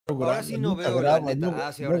Ahora sí no veo la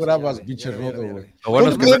neta. No grabas, pinche Rodo, güey. Lo bueno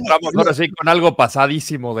es que estamos ahora sí con algo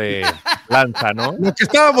pasadísimo de lanza, ¿no? Lo que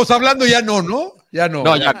estábamos hablando ya no, ¿no? Ya no.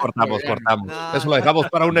 No, ya cortamos. Eso lo dejamos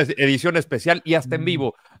para una edición especial y hasta en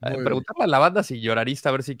vivo. Preguntarle a la banda si llorarista,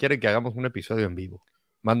 a ver si quieren que hagamos un episodio en vivo.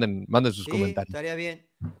 Manden sus comentarios. Estaría bien.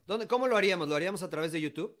 ¿Cómo lo haríamos? ¿Lo haríamos a través de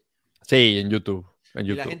YouTube? Sí, en YouTube.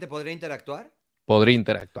 ¿Y la gente podría interactuar? Podría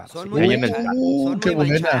interactuar. Son muy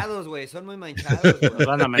manchados, güey. Son muy manchados.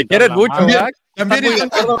 Te quieren mucho, Jack. También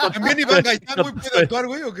Iván Gaitán puede actuar,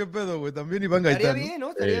 güey, ¿o qué pedo, güey? También Iván Gaitán. Estaría bien, ¿no?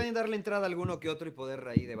 Estaría bien darle entrada a alguno que otro y poder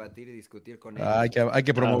ahí debatir y discutir con él. Hay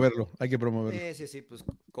que promoverlo, Sí, pues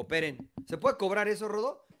cooperen. ¿Se puede cobrar eso,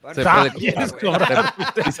 Rodo? Se puede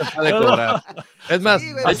cobrar. Es más,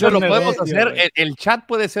 de hecho lo podemos hacer. El chat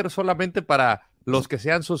puede ser solamente para los que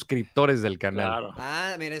sean suscriptores del canal.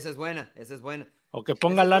 Claro. Mira, esa es buena. O que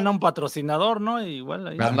ponga lana a un patrocinador, ¿no? Igual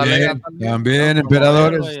ahí. También,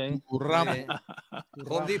 emperadores. Home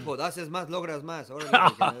Depot, haces más, logras más.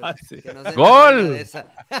 ¡Gol!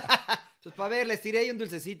 Pues para ver, les tiré ahí un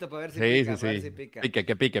dulcecito para ver si pica.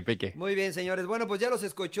 Que pique. Muy bien, señores. Bueno, pues ya los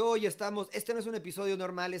escuchó, hoy estamos. Este no es un episodio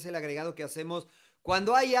normal, es el agregado que hacemos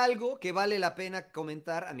cuando hay algo que vale la pena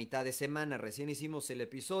comentar a mitad de semana. Recién hicimos el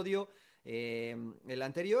episodio, el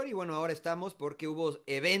anterior, y bueno, ahora estamos porque hubo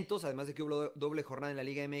eventos, además de que hubo doble jornada en la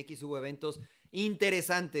Liga MX, hubo eventos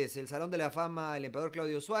interesantes. El Salón de la Fama, el emperador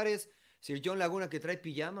Claudio Suárez, Sir John Laguna, que trae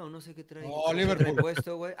pijama o no sé qué trae. Liverpool.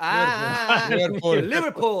 Puesto, güey. Liverpool.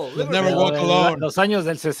 Never walk alone. Los años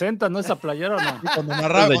del 60, ¿no? Esa playera, ¿no? Cuando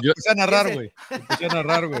empecé a narrar,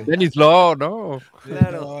 güey. Dennis Law, ¿no?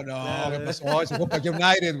 Claro. ¿Qué pasó? Se fue para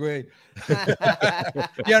United, güey.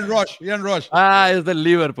 Ian Rush. Es del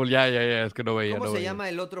Liverpool, ya, es que no veía. ¿Cómo se llama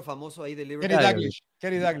el otro famoso ahí del Liverpool?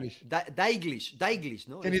 Kenny Dalglish. Dalglish,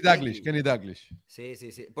 ¿no? Kenny Dalglish. Sí.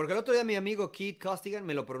 Porque el otro día mi amigo Keith Costigan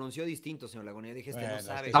me lo pronunció distinto, señor Laguna. Yo dije, no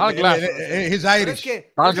sabe. He's Irish.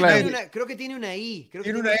 Creo que tiene una I.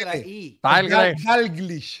 Tiene una I.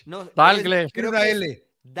 Dalglish. Dalglish. Tiene una L.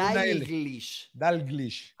 Dalglish.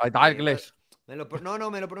 Me lo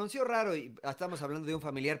pronunció raro y estamos hablando de un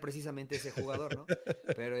familiar precisamente ese jugador, ¿no?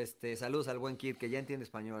 Pero saludos al buen Kid, que ya entiende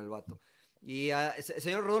español el vato. Y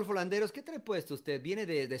señor Rodolfo Landeros, ¿qué trae puesto usted? ¿Viene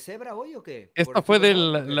de cebra hoy o qué? Esta fue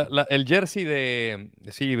el jersey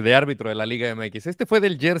de árbitro de la Liga MX. Este fue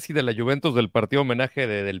del jersey de la Juventus del partido homenaje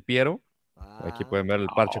de Del Piero. Aquí pueden ver el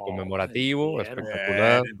parche conmemorativo,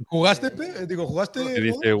 espectacular. ¿Jugaste? ¿Jugaste?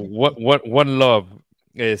 Dice One Love.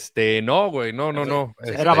 No, güey, no.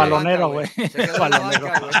 Era balonero, güey.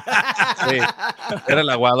 Balonero. Sí, era el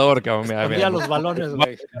aguador, cabrón. Mira los balones,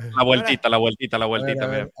 güey. La vueltita,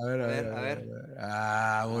 mira. A ver.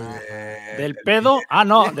 Muy bien. ¿Del pedo?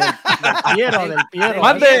 No, del Piero.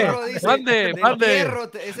 ¡Mande!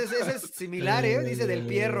 Ese es similar, dice del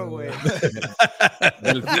Pierro, güey.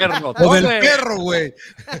 Del Fierro, o del Perro, güey.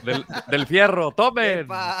 Del Fierro, tomen.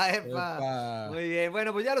 Epa. Muy bien,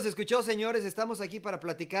 bueno, pues ya los escuchó, señores. Estamos aquí para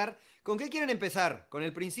platicar. ¿Con qué quieren empezar? ¿Con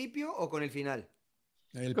el principio o con el final?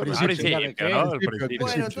 El principio.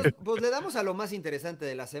 Bueno, entonces, pues le damos a lo más interesante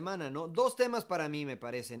de la semana, ¿no? 2 temas para mí me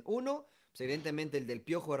parecen. Uno, pues evidentemente el del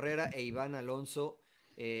Piojo Herrera e Iván Alonso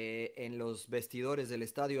en los vestidores del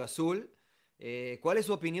Estadio Azul. ¿Cuál es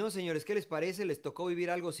su opinión, señores? ¿Qué les parece? ¿Les tocó vivir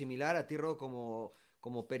algo similar a ti, Ro, como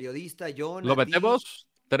periodista? John, ¿lo metemos?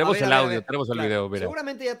 Tenemos el audio, tenemos el video. Mira.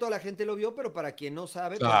 Seguramente ya toda la gente lo vio, pero para quien no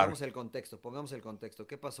sabe, pongamos el contexto.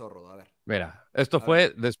 ¿Qué pasó, Rodo? A ver. Mira, esto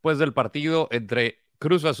fue después del partido entre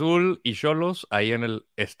Cruz Azul y Xolos, ahí en el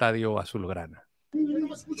Estadio Azulgrana.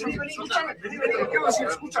 Escúchame. ¿Qué vas a decir?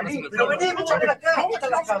 Escúchame. Pero vení, escúchame acá. ¿Cómo está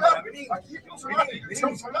la cámara? Vení, aquí vamos a hablar.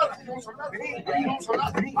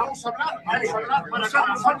 Vamos a hablar. Para acá,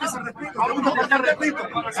 no faltes el respeto. Vamos a faltar respeto.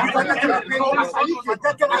 Faltate respeto.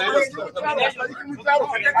 Dije muy claro.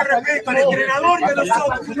 Faltate respeto al entrenador y a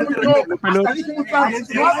nosotros. Dije muy claro. El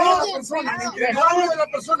entrenador de la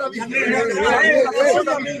persona. El entrenador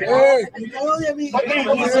de mí.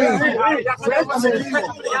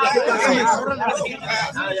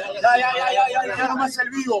 Ya no me ha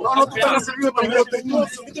servido. No, tú te has servido para el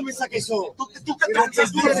tecnoso. ¿Qué te pensás que sos? ¿Tú qué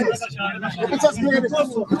pensás que eres? ¿Qué pensás que eres?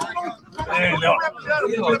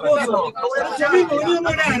 Si a mí me venía a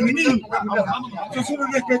ganar, vení. Yo soy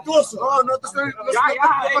un respetuoso. No te soy.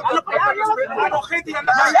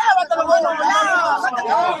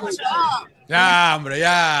 Ya, hombre,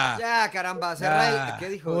 ya. Ya, caramba, Ya. ¿qué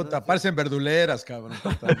dijo? Puta, No, parecen verduleras, cabrón.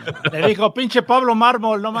 Le dijo, pinche Pablo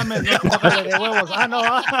Mármol, no mames, no, bájale de huevos. Ah, no.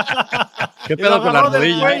 ¿Qué Y lo pedo con la agarró del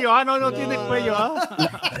rodilla? cuello. Ah, no tiene cuello.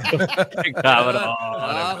 Qué cabrón.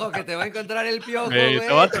 Ojo, que te va a encontrar el Piojo, Sí, güey.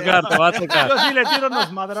 te va a tocar, te va a tocar. Yo sí le tiro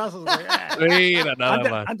unos madrazos, güey. Mira, nada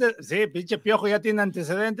más. Sí, pinche Piojo ya tiene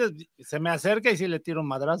antecedentes. Se me acerca y sí le tiro un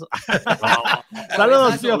madrazo. No,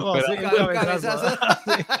 Saludos, Cabezazo, Piojo. pero- Sí, un cabezazo. cabezazo.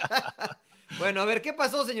 Bueno, a ver, ¿qué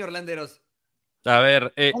pasó, señor Landeros? A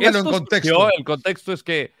ver, Póngalo en esto contexto. surgió, el contexto es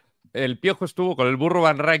que el Piojo estuvo con el burro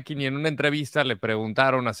Van Rankin y en una entrevista le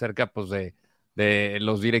preguntaron acerca pues, de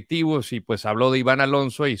los directivos y pues habló de Iván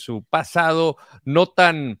Alonso y su pasado no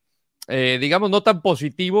tan, digamos, no tan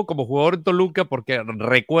positivo como jugador en Toluca, porque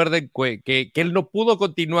recuerden que él no pudo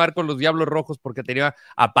continuar con los Diablos Rojos porque tenía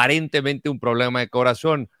aparentemente un problema de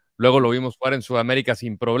corazón. Luego lo vimos jugar en Sudamérica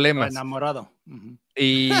sin problemas. Enamorado. Ujú.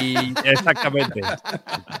 Y exactamente,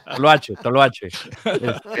 Toloache.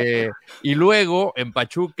 Y luego en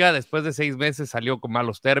Pachuca, después de 6 meses, salió con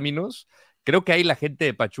malos términos. Creo que ahí la gente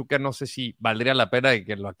de Pachuca, no sé si valdría la pena de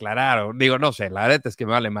que lo aclararon. Digo, no sé, la verdad es que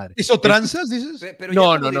me vale madre. ¿Hizo tranzas, dices? Pero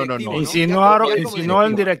No, ya como no, directivo, Insinuó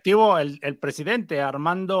el directivo, el presidente,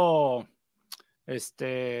 Armando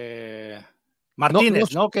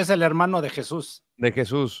Martínez, ¿no? Que es el hermano de Jesús. De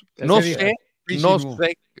Jesús. Ese No dijo.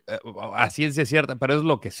 sé, a ciencia cierta, pero es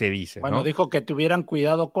lo que se dice, Bueno, ¿no? dijo que tuvieran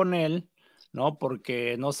cuidado con él, ¿no?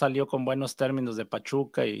 Porque no salió con buenos términos de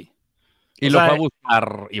Pachuca y lo fue a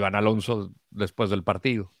buscar Iván Alonso después del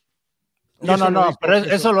partido. No, pero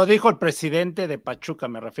eso lo dijo el presidente de Pachuca,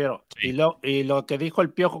 me refiero. Sí. Y lo que dijo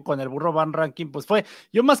el Piojo con el burro Van Rankin, pues fue,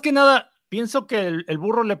 yo más que nada pienso que el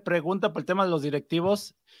burro le pregunta por el tema de los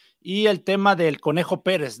directivos y el tema del Conejo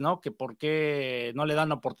Pérez, ¿no? Que por qué no le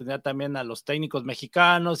dan oportunidad también a los técnicos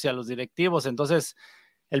mexicanos y a los directivos. Entonces,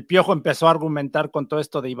 el Piojo empezó a argumentar con todo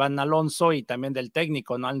esto de Iván Alonso y también del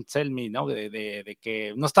técnico, ¿no? Anselmi, ¿no? De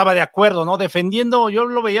que no estaba de acuerdo, ¿no? Defendiendo, yo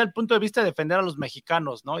lo veía al punto de vista de defender a los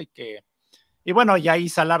mexicanos, ¿no? Y bueno, ya ahí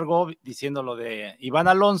se alargó diciendo lo de Iván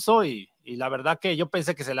Alonso y la verdad que yo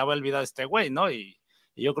pensé que se le había olvidado este güey, ¿no? Y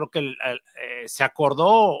yo creo que se acordó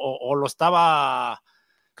o lo estaba,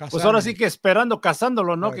 cazando. Pues ahora sí que esperando,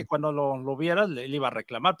 cazándolo, ¿no? Claro. Que cuando lo viera le iba a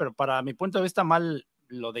reclamar, pero para mi punto de vista mal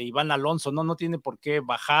lo de Iván Alonso, ¿no? No tiene por qué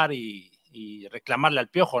bajar y reclamarle al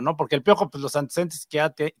Piojo, ¿no? Porque el Piojo, pues los antecedentes que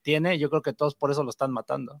ya tiene, yo creo que todos por eso lo están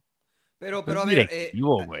matando. Pero a ver,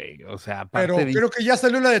 güey, o sea, pero creo que ya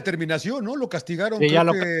salió la determinación, ¿no? Lo castigaron. Sí, ya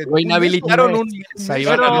lo inhabilitaron un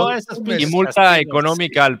mes y multa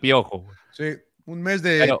económica al Piojo. Sí, un mes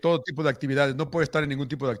de todo tipo de actividades. No puede estar en ningún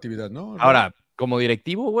tipo de actividad, ¿no? Ahora, como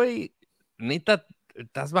directivo, güey, neta,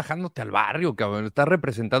 estás bajándote al barrio, cabrón. Estás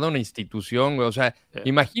representando una institución, güey. O sea,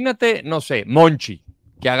 imagínate, no sé, Monchi,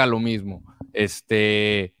 que haga lo mismo.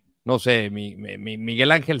 No sé,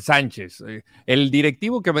 Miguel Ángel Sánchez, el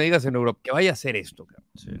directivo que me digas en Europa, que vaya a hacer esto,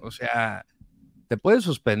 sí. O sea, te puedes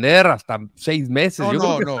suspender hasta 6 meses.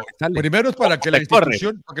 No. Primero es para que la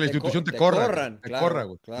institución te corra. Te corra,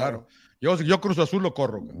 güey. Claro. Yo Cruz Azul lo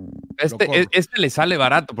corro. Este le sale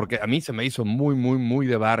barato, porque a mí se me hizo muy, muy, muy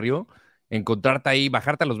de barrio encontrarte ahí,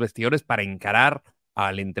 bajarte a los vestidores para encarar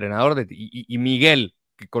al entrenador y Miguel,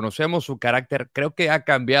 que conocemos su carácter, creo que ha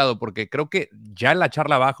cambiado, porque creo que ya en la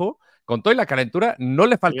charla abajo, con toda la calentura, no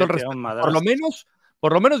le faltó el respeto.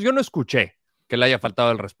 Por lo menos yo no escuché que le haya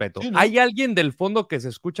faltado el respeto. Sí, ¿no? Hay alguien del fondo que se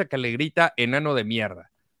escucha que le grita enano de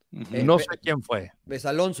mierda. No sé quién fue. Es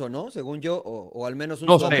Alonso, ¿no? Según yo, o al menos un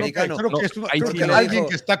sudamericano. Creo que alguien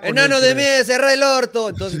que está con enano de mierda, cerrá el orto.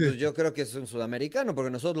 Entonces, pues yo creo que es un sudamericano,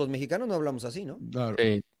 porque nosotros los mexicanos no hablamos así, ¿no? Claro.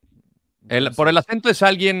 Sí. Por el acento es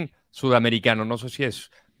alguien sudamericano, no sé si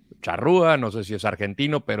es charrúa, no sé si es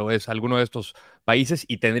argentino, pero es alguno de estos países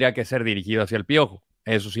y tendría que ser dirigido hacia el Piojo.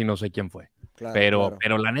 Eso sí, no sé quién fue. Claro,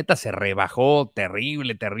 pero la neta se rebajó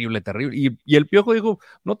terrible. Y el Piojo dijo,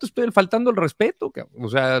 no te estoy faltando el respeto, cabrón. O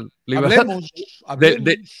sea, hablemos.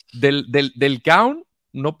 Del count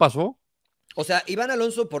no pasó. O sea, Iván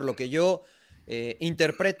Alonso, por lo que yo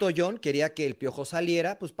interpreto, John, quería que el Piojo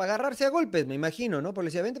saliera, pues para agarrarse a golpes, me imagino, ¿no? Porque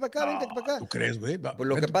le decía, vente para acá. ¿Tú crees, güey? Pues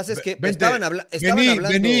lo que pasa es que estaban hablando.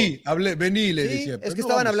 Vení, le decía. Es que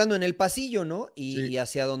estaban hablando en el pasillo, ¿no? Y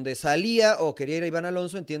hacia donde salía o quería ir a Iván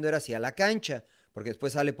Alonso, entiendo, era hacia la cancha, porque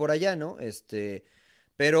después sale por allá, ¿no?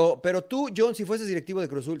 Pero tú, John, si fueses directivo de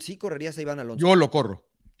Cruz Azul, ¿sí correrías a Iván Alonso? Yo lo corro.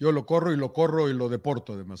 Yo lo corro y lo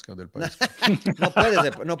deporto además del país.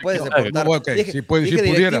 No puedes deportar. Okay, dije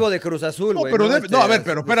directivo de Cruz Azul, güey. A ver,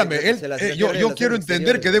 pero espérame. Yo quiero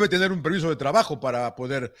entender que debe tener un permiso de trabajo para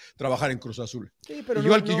poder trabajar en Cruz Azul. Sí, pero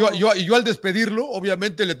yo al despedirlo,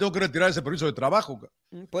 obviamente le tengo que retirar ese permiso de trabajo.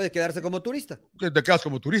 Puede quedarse como turista. Te quedas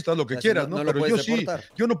como turista, haz lo que quieras, ¿no? Pero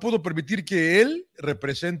yo no puedo permitir que él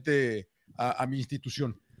represente a mi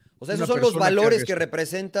institución. O sea, esos son los valores que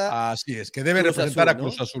representa. Así es, que debe representar a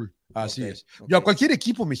Cruz Azul. Así es. Y a cualquier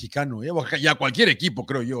equipo mexicano, y a cualquier equipo,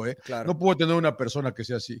 creo yo. Claro. No puedo tener una persona que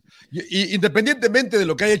sea así. Y independientemente de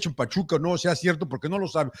lo que haya hecho en Pachuca, no sea cierto, porque no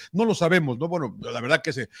lo sabemos, ¿no? Bueno, la verdad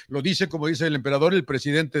que se lo dice, como dice el emperador, el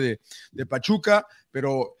presidente de Pachuca,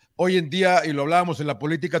 pero hoy en día, y lo hablábamos en la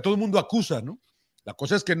política, todo el mundo acusa, ¿no? La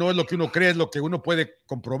cosa es que no es lo que uno cree, es lo que uno puede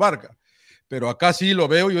comprobar. Pero acá sí lo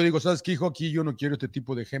veo, yo digo, ¿sabes qué, hijo? Aquí yo no quiero este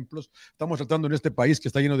tipo de ejemplos. Estamos tratando en este país que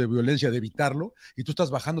está lleno de violencia de evitarlo, y tú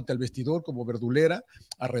estás bajándote al vestidor como verdulera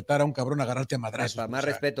a retar a un cabrón a agarrarte a madrazos. Más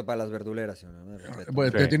respeto para las verduleras.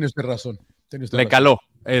 Bueno, tienes usted razón. Le caló,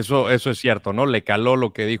 eso es cierto, ¿no? Le caló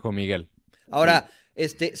lo que dijo Miguel. Ahora,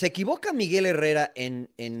 ¿se equivoca Miguel Herrera en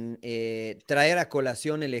traer a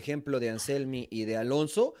colación el ejemplo de Anselmi y de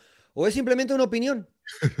Alonso? ¿O es simplemente una opinión?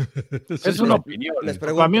 Es una opinión.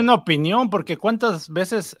 Para mí una opinión, porque cuántas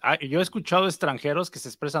veces yo he escuchado extranjeros que se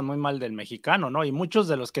expresan muy mal del mexicano, ¿no? Y muchos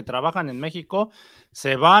de los que trabajan en México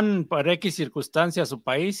se van por X circunstancia a su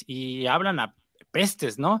país y hablan a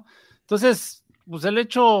pestes, ¿no? Entonces, pues el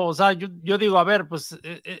hecho, o sea, yo digo, a ver, pues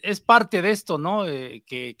es parte de esto, ¿no?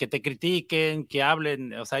 Que te critiquen, que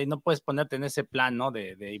hablen, o sea, y no puedes ponerte en ese plan, ¿no?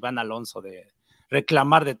 De Iván Alonso, de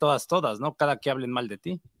reclamar de todas, ¿no? Cada que hablen mal de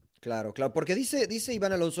ti. Claro, porque dice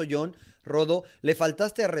Iván Alonso, John, Rodo, me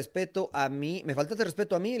faltaste respeto a mí y le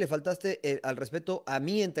faltaste al respeto a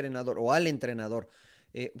mi entrenador o al entrenador.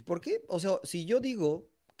 ¿Por qué? O sea, si yo digo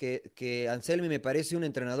que Anselmi me parece un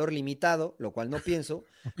entrenador limitado, lo cual no pienso,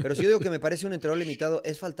 pero si yo digo que me parece un entrenador limitado,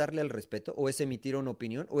 ¿es faltarle al respeto o es emitir una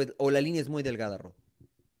opinión o la línea es muy delgada, Rodo?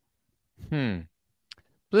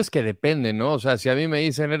 Pues es que depende, ¿no? O sea, si a mí me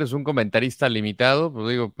dicen eres un comentarista limitado, pues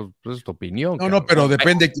digo, pues es tu opinión. No, pero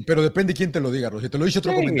depende quién te lo diga, si te lo dice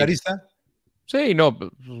otro comentarista. Sí, no, pues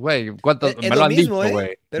güey, ¿cuántos me lo han dicho,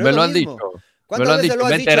 güey? Me lo han dicho. ¿Cuántas veces lo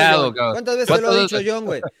has dicho, John? ¿Cuántas veces lo ha dicho John,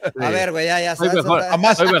 güey? A ver, güey, ya sabes.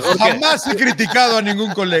 Jamás he criticado a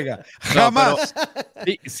ningún colega. Jamás. No,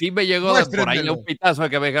 sí me llegó por ahí un pitazo de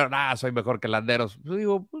que me dijeron, soy mejor que Landeros. Yo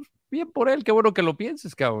digo, pues bien por él, qué bueno que lo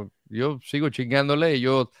pienses, cabrón. Yo sigo chingándole y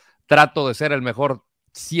yo trato de ser el mejor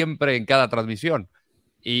siempre en cada transmisión.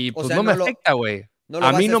 Y pues no me afecta, güey.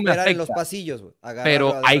 A mí no me afecta en los pasillos, güey.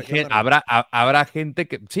 Pero habrá gente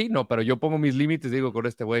que sí, no, pero yo pongo mis límites, digo, con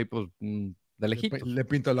este güey, pues de lejitos. Le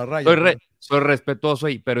pinto la raya. Soy respetuoso,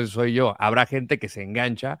 pero soy yo. Habrá gente que se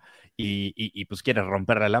engancha y pues quiere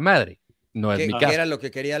romperle la madre. No es mi caso. Que era lo que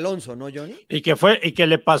quería Alonso, ¿no, Johnny? Y que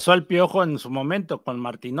le pasó al Piojo en su momento con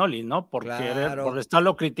Martinoli, ¿no? Por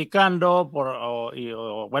estarlo criticando,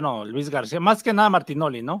 bueno, Luis García, más que nada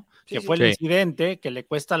Martinoli, ¿no? Que fue el incidente que le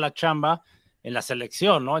cuesta la chamba en la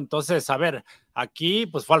selección, ¿no? Entonces, a ver, aquí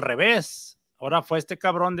pues fue al revés. Ahora fue este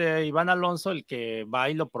cabrón de Iván Alonso el que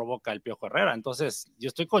va y lo provoca el Piojo Herrera. Entonces, yo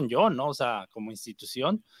estoy con John, ¿no? O sea, como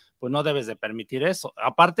institución, pues no debes de permitir eso.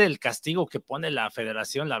 Aparte del castigo que pone la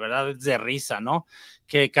federación, la verdad es de risa, ¿no?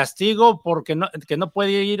 Que castigo porque que no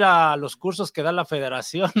puede ir a los cursos que da la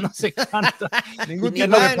federación, no sé cuánto. Ningún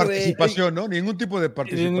tipo de participación, ¿no? Ningún tipo de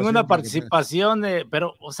participación. Ninguna participación,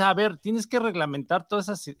 pero, o sea, a ver, tienes que reglamentar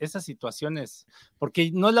todas esas situaciones,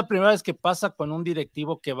 porque no es la primera vez que pasa con un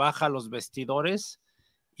directivo que baja a los vestidores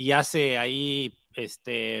y hace ahí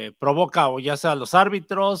provoca o ya sea a los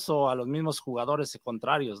árbitros o a los mismos jugadores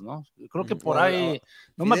contrarios, ¿no? Creo que por ahí,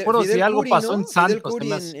 no me acuerdo si algo pasó en Santos.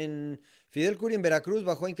 Fidel Curi en Veracruz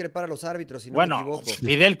bajó a increpar a los árbitros, si no me equivoco.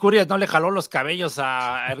 Fidel Curi no le jaló los cabellos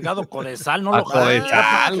a Hergado Codesal, no lo jaló.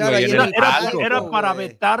 Era para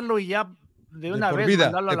vetarlo y ya de una vez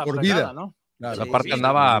mandarlo a la fregada, ¿no? Claro, aparte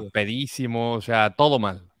andaba pedísimo, o sea, todo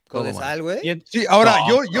mal. Codesal, güey. Sí, ahora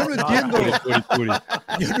yo no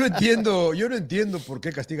entiendo. Yo no entiendo por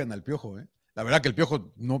qué castigan al Piojo, ¿eh? La verdad que el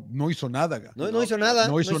Piojo no hizo nada. No hizo nada.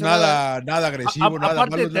 No hizo nada agresivo, nada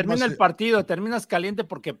aparte, malo. Termina el partido, terminas caliente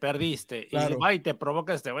porque perdiste. Claro. Y va y te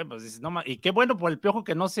provoca güey, pues dices, no, y qué bueno por el Piojo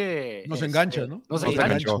que no se engancha, ¿no? No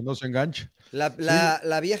se engancha.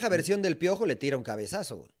 La vieja versión del Piojo le tira un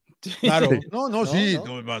cabezazo, güey. Claro, sí,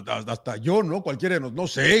 hasta yo, ¿no? Cualquiera, no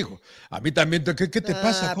sé, hijo. A mí también, ¿qué te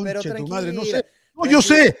pasa, concha tu madre? No sé. No, yo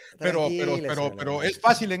sé, pero es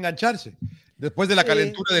fácil engancharse. Después de la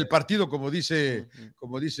calentura del partido, como dice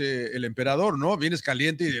el emperador, ¿no? Vienes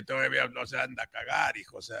caliente y todavía no se anda a cagar,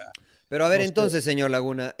 hijo, o sea. Pero a ver, no entonces, señor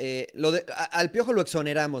Laguna, al Piojo lo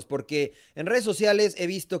exoneramos, porque en redes sociales he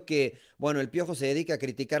visto que, bueno, el Piojo se dedica a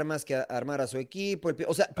criticar más que a armar a su equipo.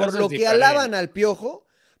 O sea, por lo que alaban al Piojo,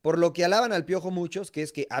 muchos, que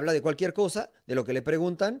es que habla de cualquier cosa, de lo que le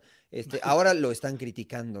preguntan, ahora lo están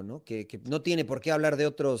criticando, ¿no? Que no tiene por qué hablar de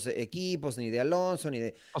otros equipos, ni de Alonso, ni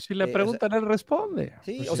de... O si le preguntan, él responde.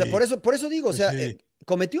 Sí, Pues o sea, por eso digo, o sea, sí.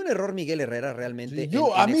 Cometió un error Miguel Herrera realmente. Sí,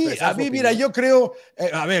 a mí, mira, yo creo,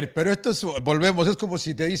 a ver, pero esto es, volvemos, es como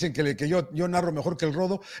si te dicen que yo narro mejor que el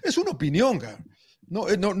Rodo. Es una opinión, cara. No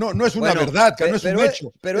es una verdad, cara, no es un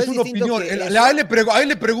hecho. Pero es una opinión. A él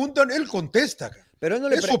le preguntan, él contesta, cara. Pero no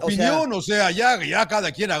es opinión, o sea, ya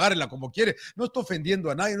cada quien agárrela como quiere. No está ofendiendo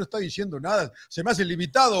a nadie, no está diciendo nada. Se me hace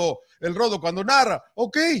limitado el Rodo cuando narra.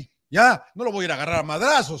 Ok, ya, no lo voy a ir a agarrar a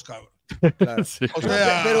madrazos, cabrón. Claro. Sí. O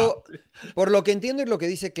sea, pero por lo que entiendo y lo que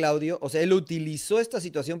dice Claudio, o sea, él utilizó esta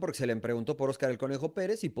situación porque se le preguntó por Óscar el Conejo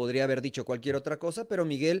Pérez y podría haber dicho cualquier otra cosa, pero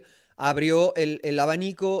Miguel abrió el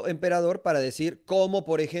abanico emperador para decir como,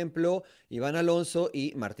 por ejemplo, Iván Alonso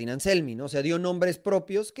y Martín Anselmi, ¿no? O sea, dio nombres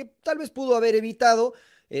propios que tal vez pudo haber evitado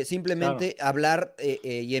simplemente hablar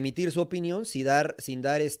y emitir su opinión sin dar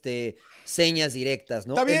señas directas,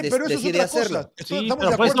 ¿no? Está bien, pero eso es otra cosa. Sí,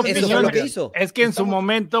 pero fue su opinión, lo que hizo. Es que en su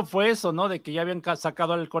momento fue eso, ¿no? De que ya habían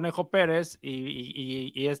sacado al Conejo Pérez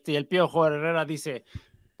y el Piojo Herrera dice,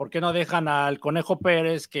 ¿por qué no dejan al Conejo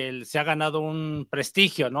Pérez que se ha ganado un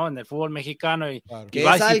prestigio, ¿no? En el fútbol mexicano que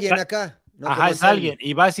es alguien acá. No, ajá, es alguien,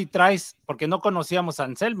 y vas y traes, porque no conocíamos a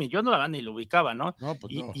Anselmi, yo no ni lo ubicaba, ¿no?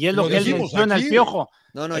 Pues no. Y es lo que él menciona el Piojo.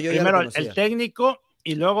 No, yo primero el técnico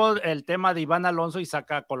y luego el tema de Iván Alonso y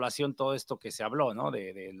saca a colación todo esto que se habló, ¿no?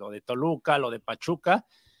 De lo de Toluca, lo de Pachuca,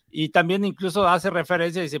 y también incluso hace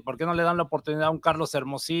referencia y dice, ¿por qué no le dan la oportunidad a un Carlos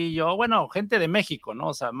Hermosillo? Bueno, gente de México, ¿no?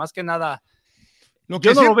 O sea, más que nada... Lo que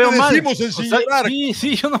yo no lo veo mal.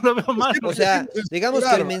 Sí, yo no lo veo mal. O sea, digamos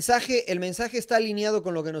que el mensaje está alineado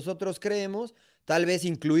con lo que nosotros creemos, tal vez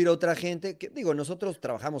incluir a otra gente, que digo, nosotros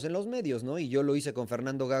trabajamos en los medios, ¿no? Y yo lo hice con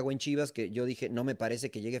Fernando Gago en Chivas, que yo dije, no me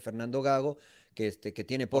parece que llegue Fernando Gago, que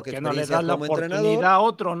tiene poca experiencia como entrenador. ¿Por qué no le das la oportunidad a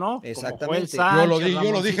otro, no? Exactamente. Yo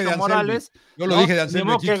lo dije de Morales. Yo lo dije de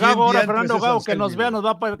Anselmi. Que Gago, ahora Fernando Gago, que nos vea, nos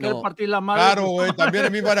va a querer partir la madre. Claro, güey, también a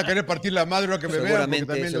mí van a querer partir la madre, que me vean.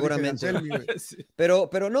 Seguramente.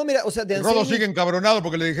 Pero no, mira, o sea, de Anselmi... Rodo sigue encabronado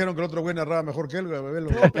porque le dijeron que el otro güey narraba mejor que él.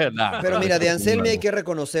 Pero mira, de Anselmi hay que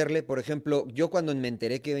reconocerle, por ejemplo, yo cuando me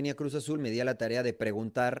enteré que venía Cruz Azul, me di a la tarea de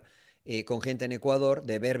preguntar con gente en Ecuador,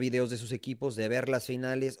 de ver videos de sus equipos, de ver las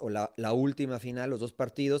finales o la última final, los 2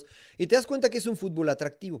 partidos, y te das cuenta que es un fútbol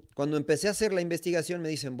atractivo. Cuando empecé a hacer la investigación me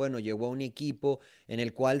dicen, bueno, llegó a un equipo en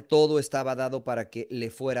el cual todo estaba dado para que le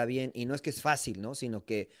fuera bien, y no es que es fácil, ¿no? Sino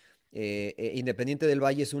que Independiente del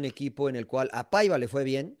Valle es un equipo en el cual a Paiva le fue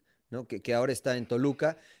bien, ¿no? Que ahora está en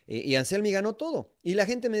Toluca, y Anselmi ganó todo. Y la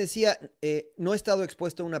gente me decía, no he estado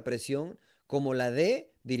expuesto a una presión como la de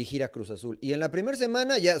dirigir a Cruz Azul. Y en la primera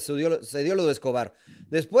semana ya se dio lo de Escobar.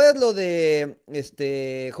 Después lo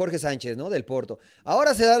de Jorge Sánchez, ¿no? Del Porto.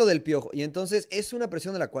 Ahora se da lo del Piojo. Y entonces es una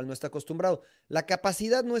presión a la cual no está acostumbrado. La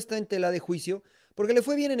capacidad no está en tela de juicio, porque le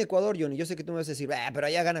fue bien en Ecuador, Johnny. Yo sé que tú me vas a decir, pero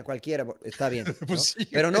allá gana cualquiera. Está bien, ¿no? Pues sí.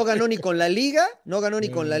 Pero no ganó ni con la Liga,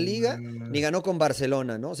 ni ganó con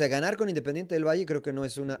Barcelona, ¿no? O sea, ganar con Independiente del Valle creo que no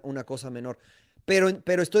es una cosa menor.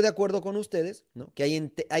 Pero estoy de acuerdo con ustedes, ¿no? Que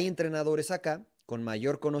hay entrenadores acá con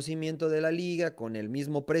mayor conocimiento de la liga, con el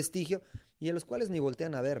mismo prestigio, y en los cuales ni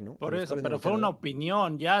voltean a ver, ¿no? Por eso, pero fue una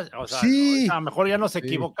opinión, ya, o sea, sí, a lo mejor ya nos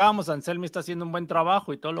equivocamos, Anselmi está haciendo un buen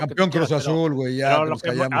trabajo y todo lo Campeón que Cruz Azul, güey, ya.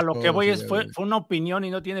 Pero a lo que voy fue una opinión y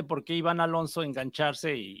no tiene por qué Iván Alonso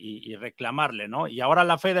engancharse y reclamarle, ¿no? Y ahora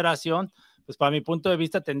la federación, pues para mi punto de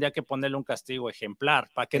vista tendría que ponerle un castigo ejemplar,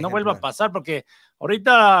 para que no vuelva a pasar, porque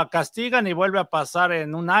ahorita castigan y vuelve a pasar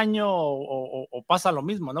en un año o pasa lo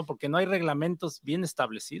mismo, ¿no? Porque no hay reglamentos bien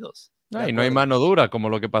establecidos. Y no hay mano dura, como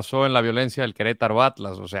lo que pasó en la violencia del Querétaro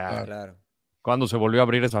Atlas, o sea, claro. ¿Cuándo se volvió a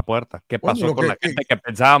abrir esa puerta? ¿Qué pasó con la gente que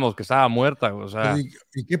pensábamos que estaba muerta? O sea,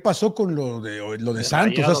 ¿y qué pasó con lo de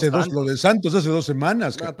Santos hace hace 2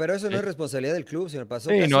 semanas? No, pero eso no es responsabilidad del club, sino pasó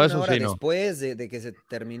casi una hora después de que se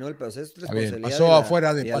terminó el proceso. Es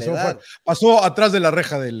responsabilidad pasó atrás de la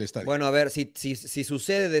reja del estadio. Bueno, a ver, si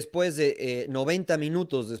sucede después de 90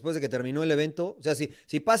 minutos, después de que terminó el evento, o sea,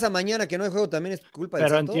 si pasa mañana que no hay juego, también es culpa de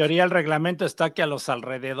Santos. Pero en teoría el reglamento está que a los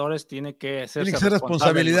alrededores tiene que ser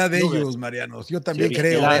responsabilidad de ellos, Mariano. Yo también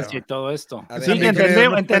creo. Y todo esto. Sí,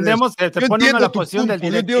 entendemos que te ponen en la posición del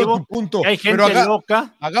directivo, que hay gente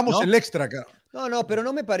loca. Hagamos el extra acá. No, pero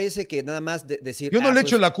no me parece que nada más decir. Yo no le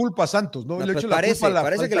echo la culpa a Santos, no, le echo la culpa a la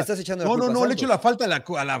parece falta. que le estás echando la culpa a No, Santos. le echo la falta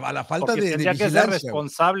a la falta de tendría vigilancia. Que ser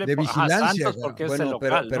responsable de vigilancia. Santos porque es bueno, el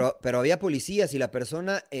local, pero había policías y la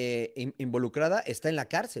persona involucrada está en la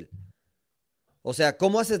cárcel. O sea,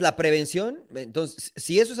 ¿cómo haces la prevención? Entonces,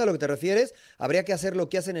 si eso es a lo que te refieres, habría que hacer lo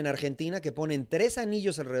que hacen en Argentina, que ponen 3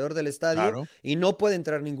 anillos alrededor del estadio y no puede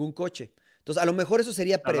entrar ningún coche. Entonces, a lo mejor eso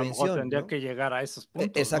sería prevención. A lo mejor tendría ¿no? que llegar a esos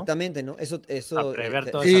puntos. Exactamente, ¿no? Eso a prever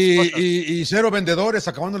todas esas cosas. Y 0 vendedores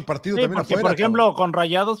acabando el partido sí, también porque, afuera. por ejemplo, con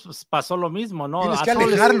Rayados pues, pasó lo mismo, ¿no? Tienes que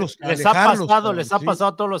alejarlos. Les ha pasado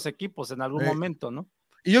a todos los equipos en algún momento, ¿no?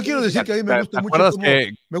 Y yo quiero decir que a mí me gusta mucho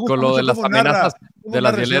con lo de las amenazas de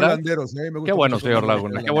las hieleras? Qué bueno, señor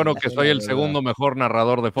Laguna. Qué bueno que soy el segundo mejor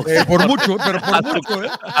narrador de Fox. Por mucho, pero por mucho.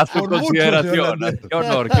 A su consideración. Qué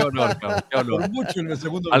honor. Por mucho el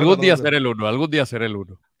segundo. Algún día seré el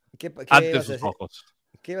uno. ¿Qué ante sus ojos.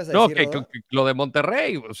 ¿Qué ibas a decir? No, que lo de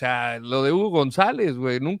Monterrey, o sea, lo de Hugo González,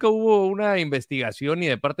 güey. Nunca hubo una investigación ni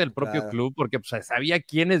de parte del propio club, porque pues, sabía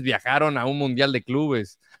quiénes viajaron a un mundial de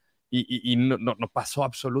clubes. Y no pasó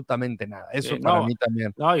absolutamente nada. Eso para mí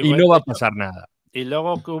también. No va a pasar nada. Y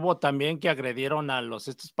luego que hubo también que agredieron a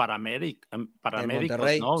estos paramédicos,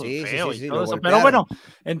 ¿no? Sí, Feo y todo eso. Pero bueno,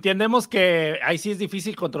 entendemos que ahí sí es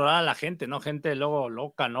difícil controlar a la gente, ¿no? Gente luego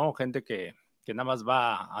loca, ¿no? Gente que nada más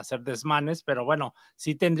va a hacer desmanes, pero bueno,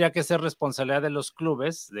 sí tendría que ser responsabilidad de los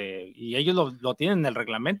clubes y ellos lo tienen en el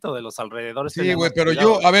reglamento de los alrededores. Sí, güey, pero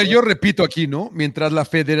yo repito aquí, ¿no? Mientras la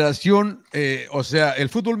federación, o sea, el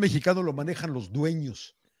fútbol mexicano lo manejan los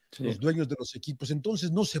dueños. Sí. Los dueños de los equipos,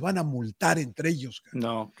 entonces no se van a multar entre ellos. Cara.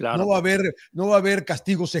 No, claro. No va a haber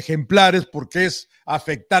castigos ejemplares porque es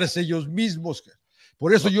afectarse ellos mismos. Cara.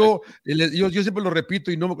 Por eso yo siempre lo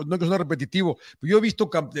repito y no es que sea repetitivo. Yo he visto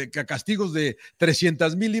castigos de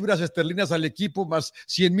 300,000 libras esterlinas al equipo más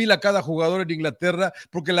 100,000 a cada jugador en Inglaterra,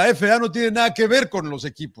 porque la FA no tiene nada que ver con los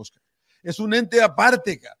equipos. Cara. Es un ente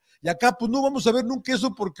aparte. Cara. Y acá pues no vamos a ver nunca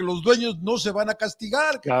eso porque los dueños no se van a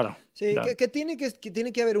castigar. Claro. Sí, claro. Que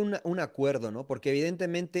tiene que haber un acuerdo, ¿no? Porque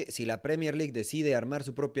evidentemente si la Premier League decide armar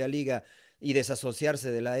su propia liga y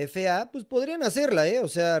desasociarse de la FA, pues podrían hacerla, ¿eh? O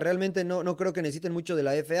sea, realmente no creo que necesiten mucho de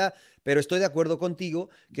la FA, pero estoy de acuerdo contigo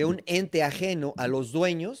que un ente ajeno a los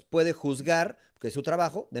dueños puede juzgar, que es su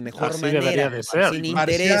trabajo, de mejor manera, de ser. sin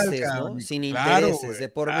intereses, ¿no? Sin intereses de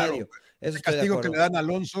por medio. Eso el castigo que le dan a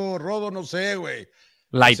Alonso Rodo, no sé, güey.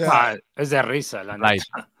 Light. O sea, es de risa, la Light.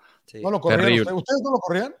 Sí. ¿No lo corrían? ¿Ustedes no lo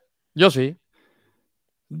corrían? Yo sí.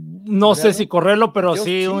 No sé si correrlo, pero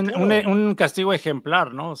sí, claro. un castigo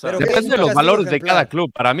ejemplar, ¿no? O sea, depende de los valores de cada club.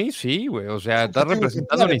 Para mí sí, güey. O sea, estás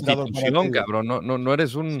representando una institución, cabrón. No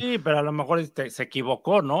eres un... Sí, pero a lo mejor se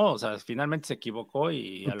equivocó, ¿no? O sea, finalmente se equivocó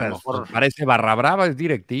y a lo mejor... Parece barra brava, es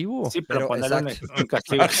directivo. Sí, pero ponerle un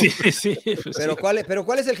castigo. Sí. Pero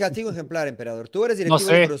 ¿cuál es el castigo ejemplar, emperador? Tú eres directivo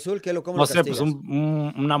de Cruz Azul, ¿cómo lo castigas? Pues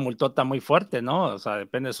una multota muy fuerte, ¿no? O sea,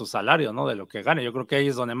 depende de su salario, ¿no? De lo que gane. Yo creo que ahí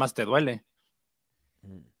es donde más te duele.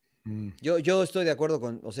 Yo estoy de acuerdo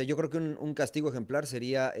o sea, yo creo que un castigo ejemplar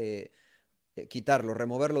sería quitarlo,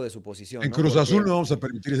 removerlo de su posición. En Cruz Azul no vamos a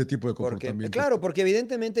permitir ese tipo de comportamiento. Claro, porque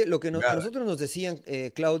evidentemente lo que nosotros nos decían,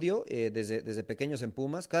 Claudio, desde pequeños en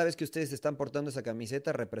Pumas, cada vez que ustedes están portando esa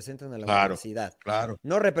camiseta representan a la universidad. Claro.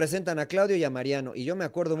 No representan a Claudio y a Mariano. Y yo me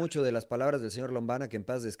acuerdo mucho de las palabras del señor Lombana, que en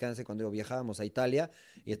paz descanse, cuando viajábamos a Italia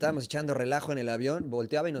y estábamos echando relajo en el avión,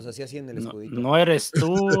 volteaba y nos hacía así en el escudito. No eres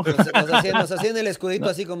tú. Nos hacía en el escudito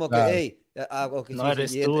así como que, hey, okay, no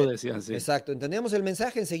eres tú, decían. Sí. Exacto, entendíamos el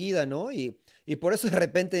mensaje enseguida, ¿no? Y por eso de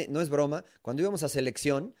repente, no es broma, cuando íbamos a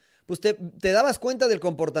selección, pues te dabas cuenta del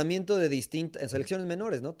comportamiento en selecciones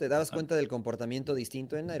menores, ¿no? Te dabas cuenta del comportamiento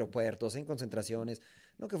distinto en aeropuertos, en concentraciones,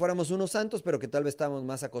 no que fuéramos unos santos, pero que tal vez estábamos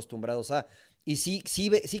más acostumbrados a. Y sí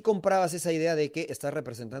comprabas esa idea de que estás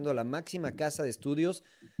representando a la máxima casa de estudios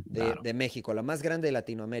de México, la más grande de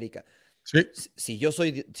Latinoamérica. Sí. Si yo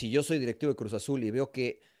soy directivo de Cruz Azul y veo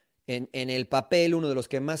que en el papel uno de los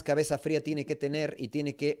que más cabeza fría tiene que tener y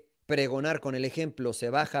tiene que pregonar con el ejemplo, se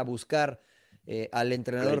baja a buscar al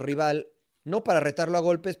entrenador rival, no para retarlo a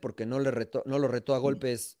golpes, porque no lo retó a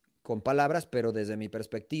golpes con palabras, pero desde mi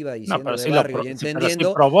perspectiva y siendo de barrio y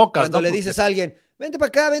entendiendo, cuando le dices a alguien, vente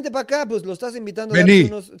para acá, pues lo estás invitando a Vení.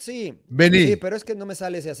 unos... Sí, pero es que no me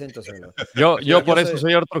sale ese acento, señor. Yo por eso,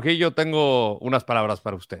 señor Trujillo, tengo unas palabras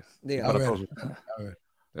para usted. Diga.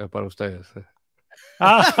 Para ustedes.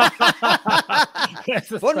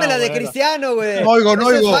 Ponme la de Cristiano, güey. No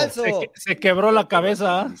oigo. Es falso. Se quebró la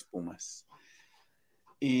cabeza. Mis Pumas.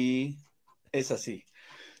 Y es así.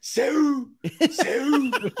 ¡Seu!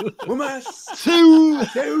 ¡Pumas! ¡Seu!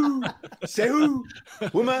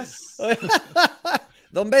 Pumas.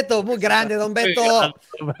 Don Beto, muy grande, Don Beto.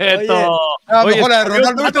 Don Beto. Oye, mejor la de Oye,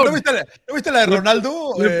 Ronaldo. ¿No viste la de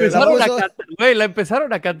Ronaldo? La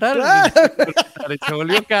empezaron a cantar. Claro. Se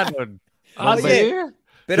volvió canon. Oye, Hombre.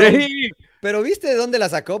 pero, Sí. pero ¿viste de dónde la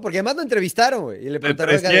sacó? Porque además lo entrevistaron, güey. Y le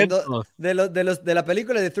preguntaron oiga, 300. de la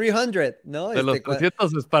película de 300, ¿no? De los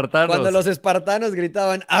 300 espartanos. Cuando los espartanos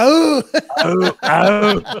gritaban ¡au! Au,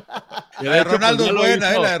 au. La de Ronaldo es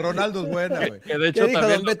buena, hizo. la de Ronaldo es buena, güey. Que de hecho dijo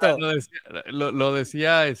también Don Beto? lo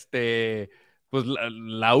decía pues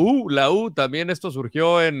la U también esto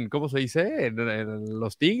surgió en, ¿cómo se dice? En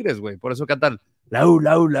los Tigres, güey. Por eso cantan la U.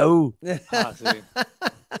 Ah, sí.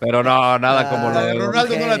 Pero no, nada como La lo de de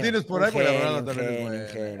Ronaldo no la genio, tienes por un ahí, pero la de genio, Ronaldo también es un buena.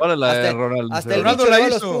 genio. ¿Cuál es la de Ronaldo? Hasta el Ronaldo bicho la le va a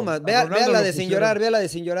los hizo. Pumas. A Vea Ronaldo la lo de sin pusieron. llorar, vea la de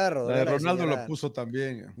sin llorar, Rodo, La vea de la de sin Ronaldo lo llorar. puso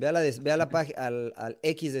también. Ve a la página, al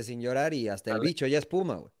X de sin llorar y hasta el Dale. bicho ya es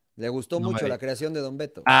Puma, güey. Le gustó No me mucho la digas. creación de Don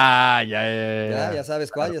Beto. Ya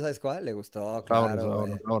sabes cuál, ya sabes cuál. Le gustó, claro.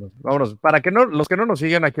 Vámonos. Para que los que no nos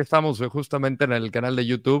siguen, aquí estamos justamente en el canal de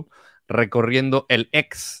YouTube recorriendo el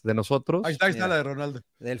ex de nosotros. Ahí está Mira. la de Ronaldo.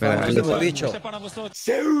 Del Mira, famosísimo ahí bicho.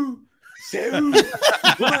 Seu.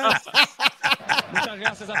 Muchas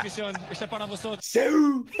gracias, afición. Este para vosotros.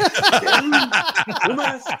 Seu.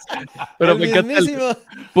 Pumas. Pero El me encanta mismísimo.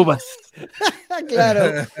 Pumas.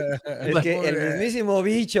 Claro. Es que el mismísimo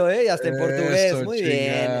bicho, hasta en portugués. Eso, Muy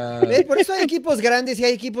chingada. bien. ¿Ves? Por eso hay equipos grandes y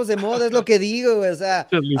hay equipos de moda, es lo que digo, güey. O sea,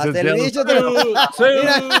 hasta el bicho te lo...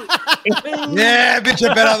 Mira. Bien, pinche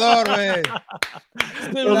emperador, güey.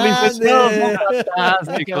 Los licenciados son Grande.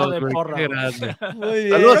 fantásticos, de güey, porra. qué grande. Muy bien.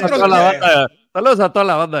 Saludos a otros toda la qué? banda. Saludos a toda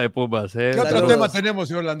la banda de Pumas. ¿Qué otro Saludos. tema tenemos,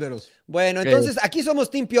 señor Landeros? Bueno, entonces aquí somos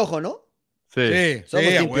Team Piojo, ¿no? Sí. Sí, Somos a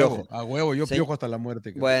Team huevo, Piojo. a huevo. Yo Sí. piojo hasta la muerte.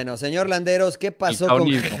 cabrón. Bueno, señor Landeros, ¿qué pasó con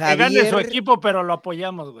caunismo. Que gane su Javier? equipo, pero lo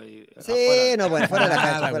apoyamos, güey. Sí, Afuera. no, bueno, fuera de la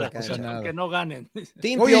cancha, Nada, fuera de la güey, pasa cancha. nada. Que no ganen.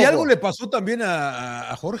 Team Oye, y Piojo. algo le pasó también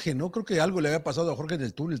a Jorge, ¿no? Creo que algo le había pasado a Jorge en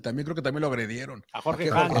el túnel también. Creo que también lo agredieron. A Jorge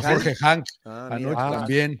 ¿Qué, Hank. A Jorge Hank. Ah, Anoche mira.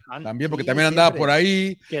 también. Ah, También, porque sí, también andaba siempre. por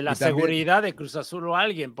ahí. Que la y también- seguridad de Cruz Azul o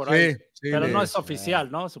alguien por ahí. Sí, pero no le- es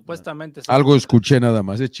oficial, ¿no? Supuestamente. es Algo escuché nada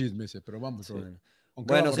más. Es chisme ese, pero vamos. Ronald.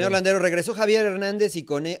 Aunque Bueno, vamos, señor Ronald. Landeros, regresó Javier Hernández y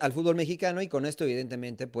al fútbol mexicano y con esto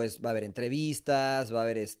evidentemente pues va a haber entrevistas, va a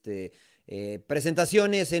haber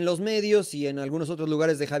presentaciones en los medios y en algunos otros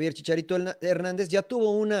lugares de Javier Chicharito Hernández. Ya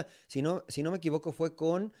tuvo una, si no me equivoco, fue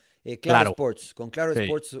con Claro Claro. Sports, con Claro Sí.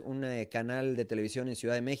 Sports, un canal de televisión en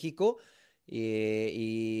Ciudad de México.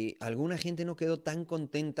 Y alguna gente no quedó tan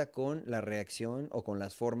contenta con la reacción o con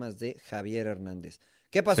las formas de Javier Hernández.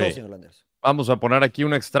 ¿Qué pasó, Sí. señor Landeros? Vamos a poner aquí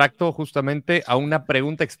un extracto justamente a una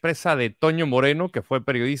pregunta expresa de Toño Moreno, que fue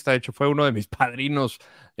periodista, de hecho fue uno de mis padrinos.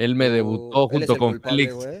 Él me debutó Él es junto el con culpable,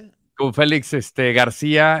 Félix, güey.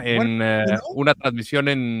 García en Bueno. una transmisión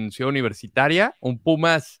en Ciudad Universitaria, un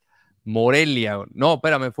Pumas Morelia, no,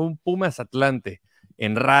 espérame, fue un Pumas Atlante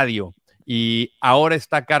en radio y ahora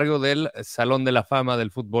está a cargo del Salón de la Fama del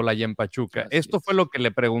Fútbol allá en Pachuca. Así Esto es. fue lo que le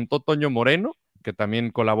preguntó Toño Moreno, que también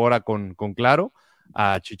colabora con Claro,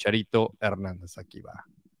 a Chicharito Hernández. Aquí va.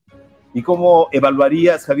 ¿Y cómo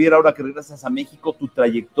evaluarías, Javier, ahora que regresas a México, tu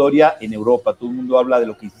trayectoria en Europa? Todo el mundo habla de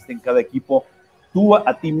lo que hiciste en cada equipo. Tú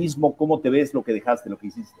a ti mismo, ¿cómo te ves lo que dejaste, lo que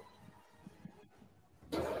hiciste?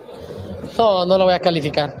 No lo voy a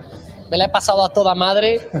calificar. Me la he pasado a toda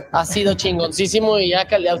madre, ha sido chingoncísimo y ya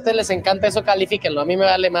a ustedes les encanta eso, califíquenlo. A mí me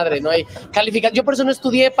vale madre, no hay calificación. Yo por eso no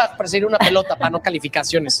estudié para perseguir una pelota, para no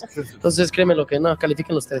calificaciones. Entonces créeme lo que no,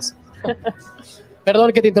 califíquenlo ustedes.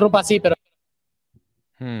 Perdón que te interrumpa así, pero...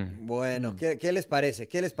 Bueno, ¿qué les parece?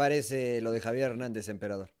 ¿Qué les parece lo de Javier Hernández,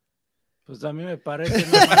 emperador? Pues a mí me parece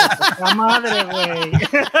la madre, güey.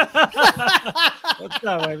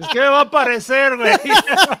 Otra, güey. Pues, ¿qué me va a parecer, güey?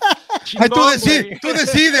 Ay, tú Chingón,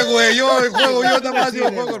 decides, güey. Yo juego, yo nada más Tú yo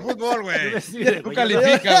decides, juego el fútbol, güey. decides, Tú güey.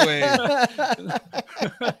 calificas, güey.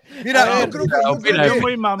 Mira, A ver, yo creo que... opina, Yo ¿sabes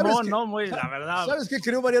muy mamón, qué? ¿no? Muy, la verdad. ¿Sabes qué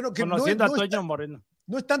creo, Mariano? Que Conociendo a no Toño Moreno.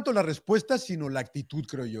 no es tanto la respuesta, sino la actitud,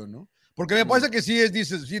 creo yo, ¿no? Porque me parece que sí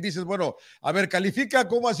dices, bueno, a ver, califica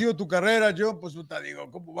cómo ha sido tu carrera. Yo, pues, te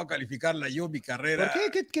digo, ¿cómo voy a calificarla yo, mi carrera?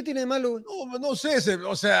 ¿Por qué? ¿Qué tiene de malo, güey? No sé,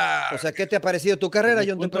 o sea... O sea, ¿qué te ha parecido tu carrera?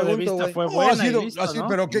 Yo te punto de pregunto, vista güey. fue No, buena ha sido y listo, así, ¿no?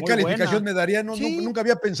 pero ¿qué Muy calificación buena. me daría? Sí. Nunca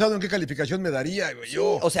había pensado en qué calificación me daría, güey.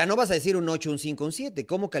 Yo... O sea, no vas a decir un 8, un 5, un 7.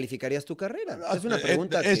 ¿Cómo calificarías tu carrera? Es una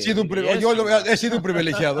pregunta he sido un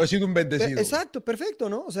privilegiado, he sido un bendecido. Exacto, perfecto,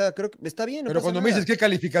 ¿no? O sea, creo que está bien. No Pero pasa cuando me nada. dices qué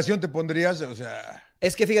calificación te pondrías, o sea...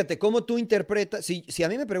 Es que fíjate, cómo tú interpretas. Si a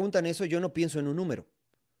mí me preguntan eso, yo no pienso en un número,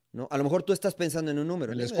 ¿no? A lo mejor tú estás pensando en un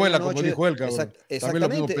número. En la ¿no? escuela, Un como ocho, dijo él, cabrón. También lo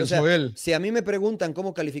mismo Exactamente. O pensó sea, él. si a mí me preguntan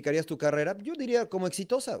cómo calificarías tu carrera, yo diría como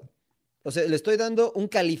exitosa. O sea, le estoy dando un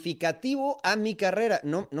calificativo a mi carrera.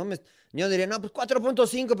 Yo diría, no, pues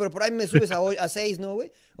 4.5, pero por ahí me subes a 6, ¿no,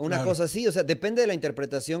 güey? O una cosa así. O sea, depende de la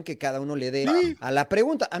interpretación que cada uno le dé a la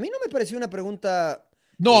pregunta. A mí no me pareció una pregunta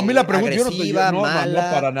No, a mí la pregunta agresiva, mala.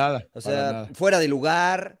 No, para nada. O sea, fuera de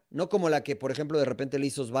lugar. No como la que, por ejemplo, de repente le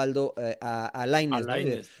hizo Osvaldo a Lainez, ¿no?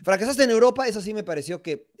 Fracasaste en Europa, esa sí me pareció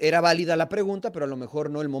que era válida la pregunta, pero a lo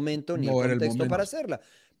mejor no el momento ni el contexto para hacerla.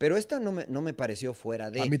 Pero esta no me pareció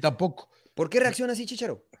fuera de. A mí tampoco. ¿Por qué reacciona así,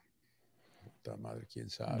 Chicharo? Puta madre,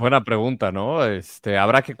 quién sabe. Buena pregunta, ¿no?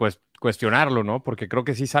 Habrá que cuestionarlo, ¿no? Porque creo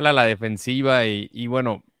que sí sale a la defensiva y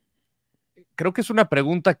bueno, creo que es una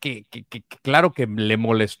pregunta que claro que le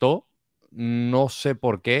molestó. No sé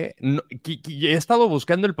por qué. No, he estado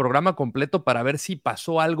buscando el programa completo para ver si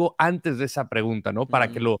pasó algo antes de esa pregunta, ¿no?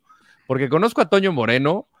 Porque conozco a Toño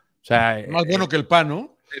Moreno, o sea... Más bueno que el pan,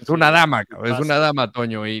 ¿no? Es una dama, es una dama,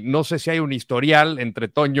 Toño, y no sé si hay un historial entre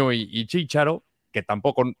Toño y Chícharo, que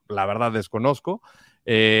tampoco, la verdad, desconozco.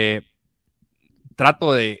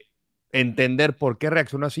 Trato de entender por qué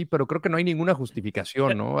reaccionó así, pero creo que no hay ninguna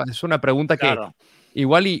justificación, ¿no? Es una pregunta que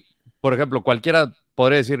igual y, por ejemplo, cualquiera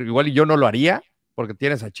podría decir, igual y yo no lo haría, porque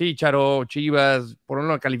tienes a Chícharo, Chivas, por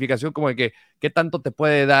una calificación como de que, ¿qué tanto te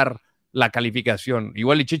puede dar la calificación?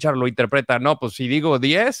 Igual y Chícharo lo interpreta, no, pues si digo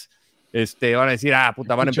 10, van a decir,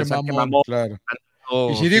 puta, van a empezar, mamón, qué mamón. Claro.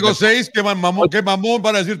 Y si digo 6, qué mamón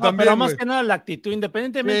van a decir también. Pero más que nada la actitud,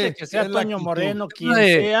 independientemente de que sea Toño Moreno, quien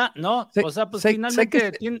sea, ¿no? O sea, pues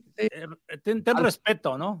finalmente ten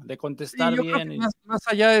respeto, ¿no? De contestar bien. Más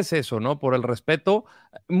allá es eso, ¿no? Por el respeto.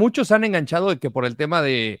 Muchos han enganchado de que por el tema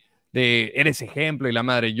de eres ejemplo y la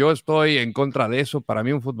madre. Yo estoy en contra de eso. Para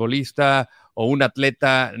mí un futbolista o un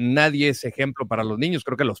atleta, nadie es ejemplo para los niños.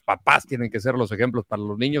 Creo que los papás tienen que ser los ejemplos para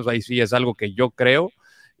los niños. Ahí sí es algo que yo creo.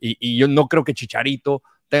 Y yo no creo que Chicharito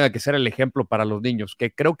tenga que ser el ejemplo para los niños,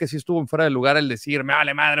 que creo que sí estuvo en fuera de lugar el decir, me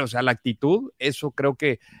vale madre, o sea, la actitud, eso creo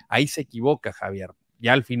que ahí se equivoca, Javier.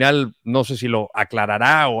 Ya al final, no sé si lo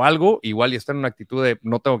aclarará o algo, igual y está en una actitud de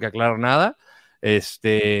no tengo que aclarar nada,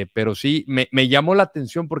 pero sí, me llamó la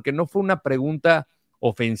atención porque no fue una pregunta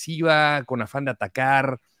ofensiva, con afán de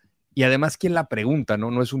atacar, y además, ¿quién la pregunta?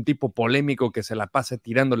 No es un tipo polémico que se la pase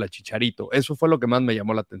tirándole a Chicharito. Eso fue lo que más me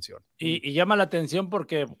llamó la atención. Y llama la atención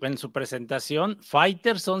porque en su presentación,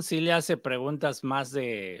 Faitelson sí le hace preguntas más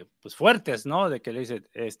pues fuertes, ¿no? De que le dice,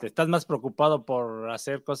 estás más preocupado por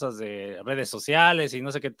hacer cosas de redes sociales y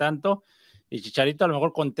no sé qué tanto. Y Chicharito a lo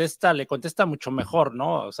mejor le contesta mucho mejor,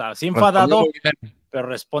 ¿no? O sea, sí enfadado, pero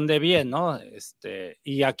responde bien, ¿no?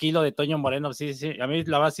 Y aquí lo de Toño Moreno, sí, a mí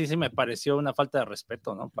la verdad sí me pareció una falta de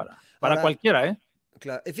respeto, ¿no? Para cualquiera, ¿eh?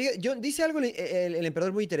 Claro. Fíjate, dice algo el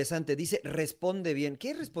emperador muy interesante, dice responde bien. ¿Qué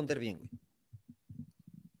es responder bien, güey?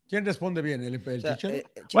 ¿Quién responde bien? ¿El Chicharo?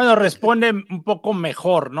 Bueno, responde un poco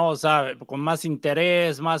mejor, ¿no? O sea, con más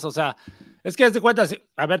interés, más, o sea, es que haz de cuenta,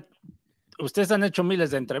 a ver, ustedes han hecho miles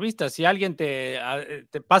de entrevistas. Si alguien te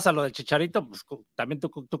pasa lo del Chicharito, pues también tú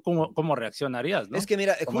cómo reaccionarías, ¿no? Es que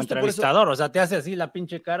mira, como entrevistador, o sea, te hace así la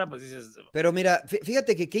pinche cara, pues dices... Pero mira,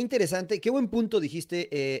 fíjate que qué interesante, qué buen punto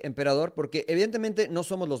dijiste, emperador, porque evidentemente no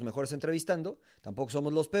somos los mejores entrevistando, tampoco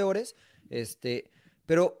somos los peores,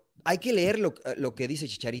 pero hay que leer lo que dice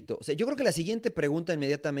Chicharito. O sea, yo creo que la siguiente pregunta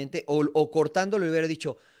inmediatamente, o cortándolo, le hubiera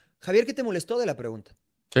dicho, Javier, ¿qué te molestó de la pregunta?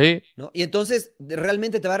 Sí. ¿No? Y entonces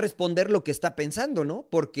realmente te va a responder lo que está pensando, ¿no?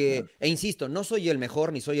 Porque, insisto, no soy el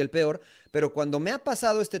mejor ni soy el peor, pero cuando me ha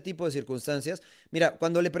pasado este tipo de circunstancias, mira,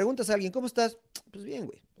 cuando le preguntas a alguien, ¿cómo estás? Pues bien,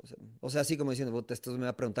 güey. O sea, así como diciendo, esto me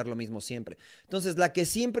va a preguntar lo mismo siempre. Entonces, la que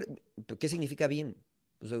siempre, ¿qué significa bien?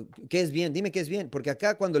 O sea, ¿qué es bien? Dime qué es bien. Porque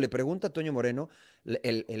acá cuando le pregunta a Toño Moreno,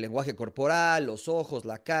 el lenguaje corporal, los ojos,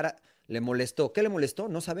 la cara, le molestó. ¿Qué le molestó?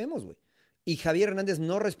 No sabemos, güey. Y Javier Hernández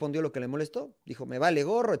no respondió lo que le molestó. Dijo, me vale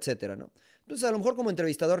gorro, etcétera, ¿no? Entonces, a lo mejor como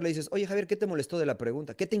entrevistador le dices, oye, Javier, ¿qué te molestó de la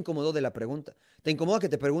pregunta? ¿Qué te incomodó de la pregunta? ¿Te incomoda que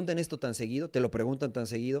te pregunten esto tan seguido? ¿Te lo preguntan tan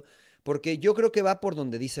seguido? Porque yo creo que va por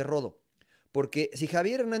donde dice Rodo. Porque si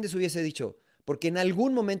Javier Hernández hubiese dicho, porque en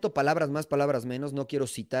algún momento, palabras más, palabras menos, no quiero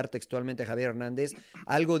citar textualmente a Javier Hernández,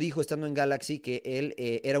 algo dijo estando en Galaxy que él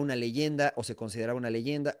era una leyenda o se consideraba una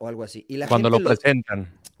leyenda o algo así. Y la Cuando gente lo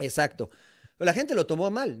presentan. Exacto. La gente lo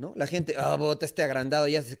tomó mal, ¿no? La gente, bota este agrandado,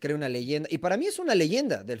 ya se cree una leyenda. Y para mí es una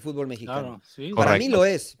leyenda del fútbol mexicano. Claro, sí. Para mí lo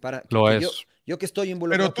es. Lo es. Yo que estoy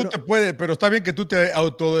involucrado. Pero está bien que tú te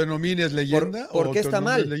autodenomines leyenda. ¿Por qué está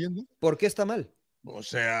mal? Leyenda? ¿Por qué está mal? O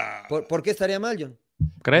sea. ¿Por qué estaría mal, John?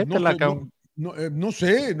 Créetela, cabrón. No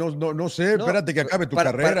sé, no sé, espérate que acabe tu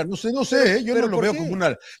carrera, no sé, yo no lo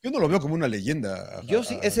veo como una leyenda. Yo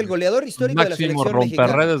sí, es el goleador histórico de la selección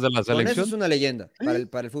mexicana. De la selección. Con eso es una leyenda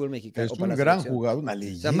para el fútbol mexicano. Es un gran jugador, una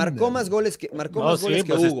leyenda. O sea, marcó más goles que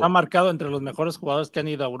Hugo. Está marcado entre los mejores jugadores que han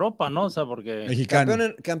ido a Europa, ¿no? O sea, porque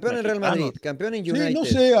mexicano. Campeón en Real Madrid, campeón en United. Sí,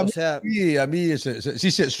 no sé, a mí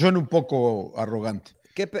sí suena un poco arrogante.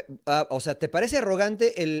 O sea, ¿te parece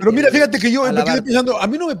arrogante Pero mira, fíjate que yo me quedé pensando, a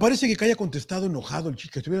mí no me parece que haya contestado enojado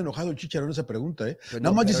que estuviera enojado el Chicharito en esa pregunta, ¿eh? Pues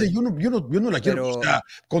nada más dice, yo no la quiero, o sea,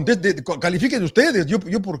 califiquen ustedes,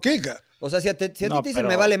 yo por qué, o sea, si a ti te dicen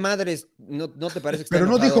me vale madres, no te parece que pero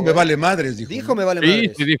no dijo me vale madres, dijo me vale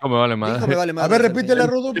madres. Sí, dijo me vale madres. A ver, repítele,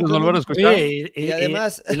 Rodo. Y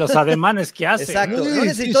además y los ademanes que hace. Exacto, no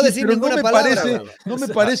necesito decir ninguna palabra. No me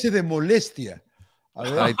parece de molestia. A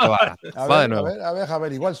ver, ahí te va. Va de nuevo. A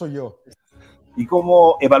ver, igual soy yo. ¿Y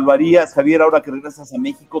cómo evaluarías, Javier, ahora que regresas a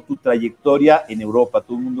México, tu trayectoria en Europa?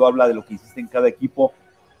 Todo el mundo habla de lo que hiciste en cada equipo.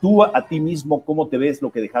 Tú a ti mismo, ¿cómo te ves lo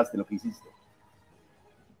que dejaste, lo que hiciste?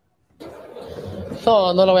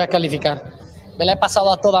 No lo voy a calificar. Me la he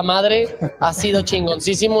pasado a toda madre, ha sido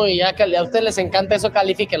chingoncísimo y ya a ustedes les encanta eso,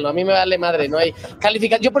 califíquenlo. A mí me vale madre, no hay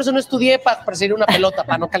calificación. Yo por eso no estudié para perseguir una pelota,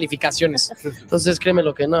 para no calificaciones. Entonces créeme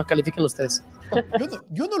lo que no, califíquenlo ustedes.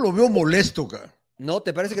 Yo no lo veo molesto, cara. ¿No?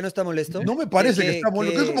 ¿Te parece que no está molesto? No me parece que está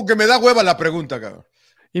molesto. Es como que me da hueva la pregunta, cabrón.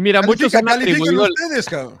 Y mira, muchos han atribuido ustedes,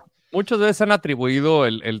 cabrón. Muchas veces han atribuido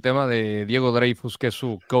el tema de Diego Dreyfus, que es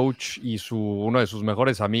su coach y uno de sus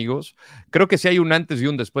mejores amigos. Creo que sí hay un antes y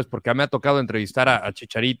un después, porque me ha tocado entrevistar a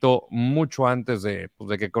Chicharito mucho antes de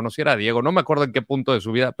que conociera a Diego. No me acuerdo en qué punto de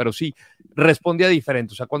su vida, pero sí, respondía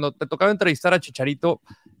diferente. O sea, cuando te tocaba entrevistar a Chicharito,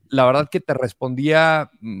 la verdad que te respondía,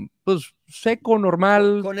 pues, seco,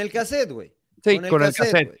 normal. Con el cassette, güey. Sí, con el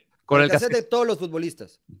cassette. Con el cassette de todos los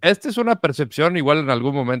futbolistas. Esta es una percepción, igual en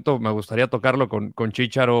algún momento me gustaría tocarlo con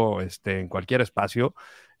Chicharo en cualquier espacio.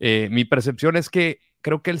 Mi percepción es que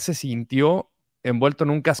creo que él se sintió envuelto en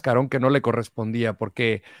un cascarón que no le correspondía,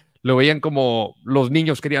 porque lo veían como los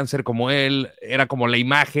niños querían ser como él, era como la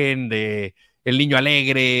imagen de el niño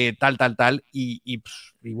alegre, tal, y pues,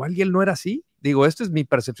 igual y él no era así. Digo, esta es mi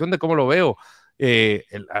percepción de cómo lo veo.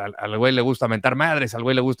 Al güey le gusta mentar madres, al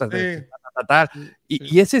güey le gusta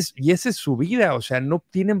y esa es su vida, o sea, no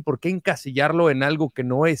tienen por qué encasillarlo en algo que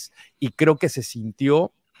no es, y creo que se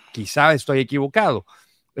sintió, quizá estoy equivocado,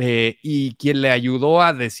 y quien le ayudó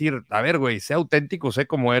a decir, a ver, güey, sé auténtico, sé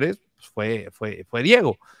cómo eres, pues fue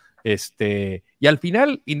Diego. Y al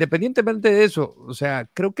final, independientemente de eso, o sea,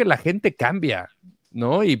 creo que la gente cambia,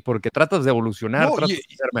 ¿no? Y porque tratas de evolucionar, tratas de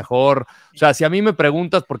ser mejor. O sea, si a mí me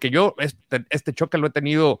preguntas, porque yo este choque lo he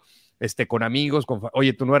tenido con amigos,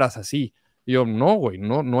 oye, tú no eras así. Y yo, no, güey,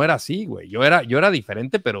 no era así, güey. Yo era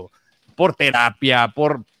diferente, pero por terapia,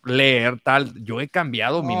 por leer, tal, yo he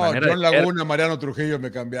cambiado mi manera John de ser. Laguna, Mariano Trujillo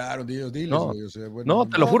me cambiaron, diles, no, güey, o sea, bueno, no,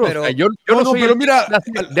 te lo juro, pero, o sea, yo no soy pero mira,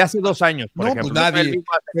 de hace 2 años, por ejemplo. Pues nadie,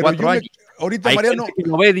 hace 4 años. Ahorita Hay Mariano gente que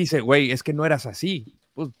lo ve y dice, güey, es que no eras así.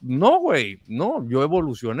 Pues no, güey, no, yo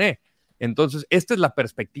evolucioné. Entonces, esta es la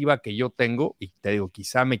perspectiva que yo tengo, y te digo,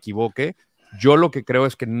 quizá me equivoque. Yo lo que creo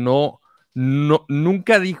es que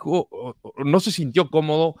nunca dijo, no se sintió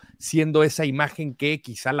cómodo siendo esa imagen que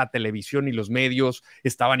quizá la televisión y los medios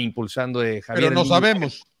estaban impulsando de Javier. Pero no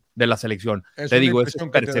sabemos. De la selección. Te digo, es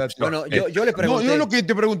percepción. Bueno, yo le pregunté. No, yo lo que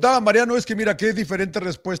te preguntaba, Mariano, es que mira, qué diferente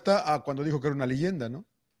respuesta a cuando dijo que era una leyenda, ¿no?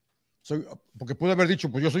 Porque pudo haber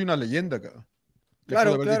dicho, pues yo soy una leyenda, cara.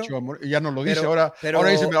 Claro. Dicho, y ya no lo dice. Pero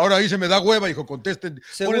ahora dice, me da hueva, hijo, contesten.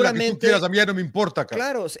 Seguramente, la que tú quieras, a mí ya no me importa, cara.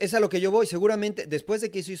 Claro, es a lo que yo voy. Seguramente, después de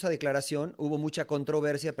que hizo esa declaración, hubo mucha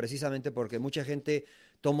controversia, precisamente porque mucha gente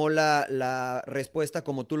tomó la respuesta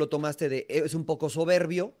como tú lo tomaste, es un poco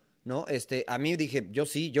soberbio, ¿no? A mí dije,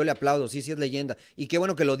 yo le aplaudo, sí es leyenda. Y qué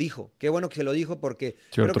bueno que lo dijo, porque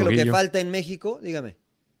creo que lo que falta en México, dígame.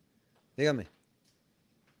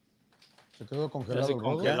 Se quedó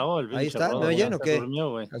congelado. Ahí está, ¿me oyen o qué?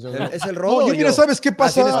 Es el Rodo. No, mira, ¿sabes qué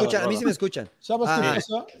pasa? A mí sí me escuchan. ¿Sabes qué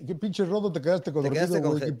pasa? ¿Qué pinche Rodo te quedaste con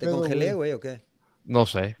 ¿Te congelé, güey, o qué? No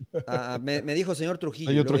sé. Me dijo señor Trujillo.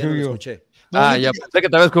 Señor Trujillo. Ya no lo escuché. Ya pensé que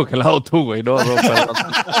te habías congelado tú, güey. No, perdón.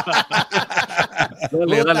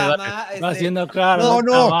 Dale. Haciendo claro.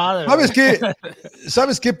 No. Madre,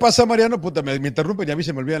 ¿Sabes qué pasa, Mariano? Puta, me interrumpen y a mí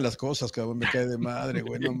se me olvidan las cosas, cabrón. Me cae de madre,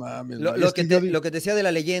 güey. No mames. Lo que te decía de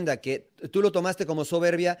la leyenda, que tú lo tomaste como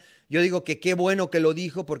soberbia, yo digo que qué bueno que lo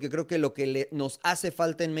dijo, porque creo que lo que nos hace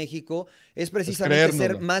falta en México es precisamente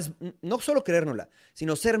ser más, no solo creérnosla,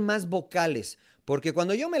 sino ser más vocales. Porque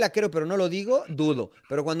cuando yo me la creo pero no lo digo, dudo.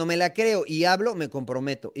 Pero cuando me la creo y hablo, me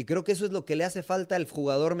comprometo. Y creo que eso es lo que le hace falta al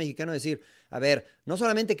jugador mexicano, decir, a ver, no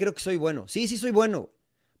solamente creo que soy bueno, sí soy bueno.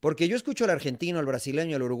 Porque yo escucho al argentino, al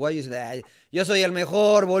brasileño, al uruguayo y dice, "Ay, yo soy el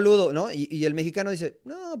mejor, boludo", ¿no? Y el mexicano dice,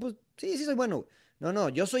 no, pues sí soy bueno. No,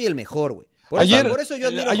 yo soy el mejor, güey. Por eso yo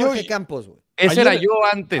admiro a Jorge Campos, güey. Ese era yo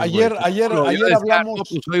antes, güey. Ayer decía, hablamos. no,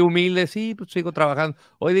 pues soy humilde, sí, pues sigo trabajando.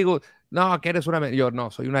 Hoy digo, no, que eres una... Yo,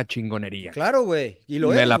 no, soy una chingonería. Claro, güey. Y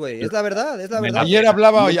lo es, güey. Es la verdad, es la verdad. Ayer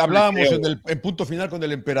hablábamos en punto final con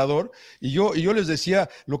el emperador y yo les decía,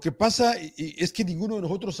 lo que pasa es que ninguno de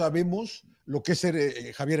nosotros sabemos lo que es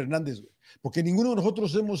ser Javier Hernández, güey. Porque ninguno de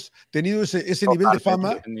nosotros hemos tenido ese nivel de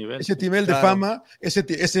fama, ese nivel de fama,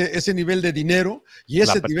 ese nivel de dinero y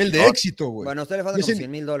ese nivel de éxito, güey. Bueno, a usted le falta como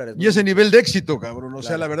 $100,000. Y ese nivel de éxito, cabrón. O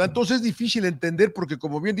sea, la verdad, entonces es difícil entender porque,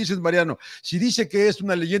 como bien dices, Mariano, si dice que es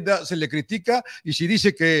una leyenda, se le critica, y si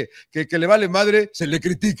dice que le vale madre, se le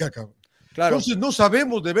critica, cabrón. Claro. Entonces no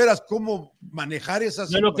sabemos de veras cómo manejar esas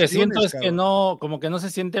situaciones. Yo lo que siento es que no, como que no se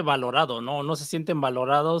siente valorado, no se sienten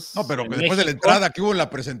valorados. No, pero después de la entrada que hubo en la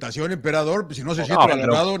presentación, emperador, si no se siente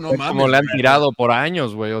valorado, no mames. Como le han tirado por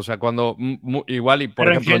años, güey, o sea, cuando igual y por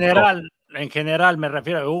pero ejemplo... En general me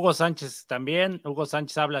refiero a Hugo Sánchez también. Hugo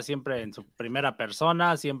Sánchez habla siempre en su primera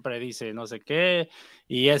persona, siempre dice no sé qué,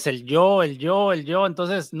 y es el yo.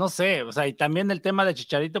 Entonces, no sé, o sea, y también el tema de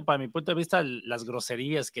Chicharito, para mi punto de vista, las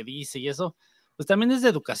groserías que dice y eso, pues también es de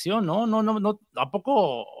educación, ¿no? No, ¿a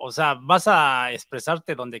poco, o sea, vas a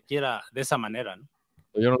expresarte donde quiera de esa manera, ¿no?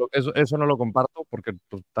 Yo eso no lo comparto porque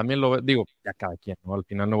pues, también lo digo, ya cada quien, ¿no? Al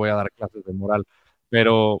final no voy a dar clases de moral.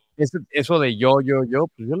 Pero eso de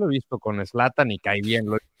pues yo lo he visto con Zlatan y cae bien.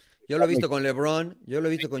 Yo lo he visto con LeBron, yo lo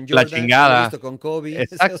he visto con Jordan, la chingada. yo lo he visto con Kobe.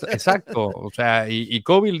 Exacto. O sea, y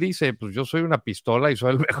Kobe dice, pues yo soy una pistola y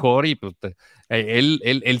soy el mejor, y pues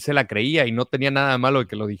él se la creía y no tenía nada de malo de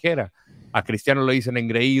que lo dijera. A Cristiano le dicen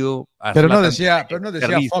engreído. Pero no decía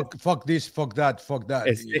fuck this, fuck that.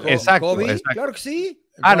 Exacto, Kobe, exacto. Claro que sí.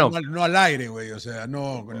 No al aire, güey, o sea,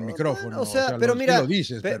 no con el micrófono. O sea, pero mira, lo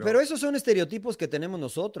dices, pero esos son estereotipos que tenemos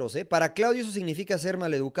nosotros, ¿eh? Para Claudio eso significa ser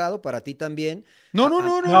maleducado, para ti también. No,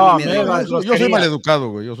 yo soy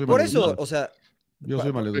maleducado, güey. Por eso, o sea, yo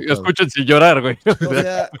soy maleducado. Escuchen sin llorar, güey. O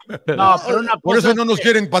sea, por eso no nos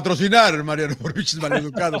quieren patrocinar, Mariano, por bichos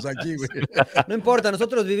maleducados aquí, güey. No importa,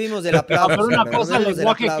 nosotros vivimos del aplauso. Pero una cosa es el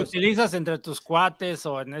lenguaje que utilizas entre tus cuates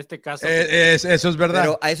o en este caso. Eso es verdad.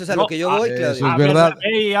 Pero a eso es a lo que yo voy, Claudio. Eso es verdad.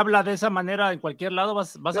 Y habla de esa manera en cualquier lado,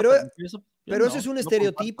 vas a eso. Pero eso es un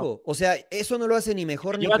estereotipo. O sea, eso no lo hace ni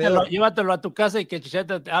mejor ni peor. Llévatelo a tu casa y que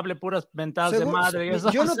Chicharito te hable puras mentadas de madre. Y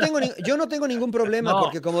eso. Yo no tengo ningún problema,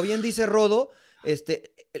 porque como bien dice Rodo,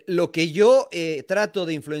 lo que yo trato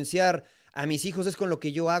de influenciar a mis hijos es con lo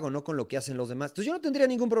que yo hago, no con lo que hacen los demás. Entonces yo no tendría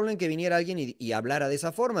ningún problema en que viniera alguien y hablara de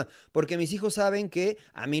esa forma, porque mis hijos saben que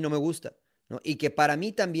a mí no me gusta, ¿no? Y que para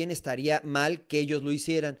mí también estaría mal que ellos lo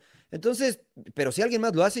hicieran. Entonces, pero si alguien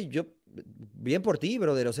más lo hace, yo, bien por ti,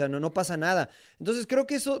 brother, o sea, no pasa nada. Entonces creo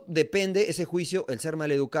que eso depende, ese juicio, el ser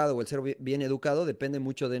mal educado o el ser bien educado, depende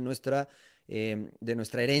mucho de nuestra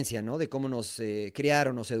herencia, ¿no? De cómo nos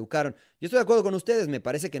criaron, nos educaron. Yo estoy de acuerdo con ustedes, me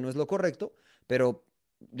parece que no es lo correcto, pero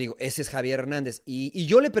digo, ese es Javier Hernández. Y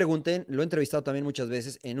yo le pregunté, lo he entrevistado también muchas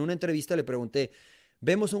veces, en una entrevista le pregunté,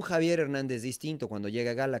 vemos un Javier Hernández distinto cuando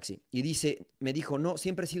llega a Galaxy. Y me dijo, no,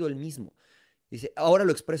 siempre he sido el mismo. Dice, ahora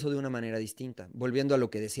lo expreso de una manera distinta, volviendo a lo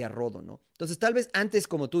que decía Rodo, ¿no? Entonces, tal vez antes,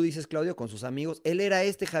 como tú dices, Claudio, con sus amigos, él era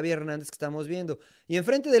este Javier Hernández que estamos viendo. Y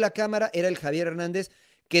enfrente de la cámara era el Javier Hernández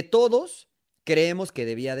que todos creemos que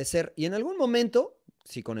debía de ser. Y en algún momento,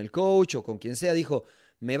 si con el coach o con quien sea, dijo,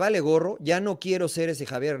 me vale gorro, ya no quiero ser ese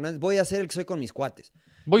Javier Hernández, voy a ser el que soy con mis cuates.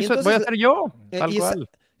 Voy a ser yo, tal cual.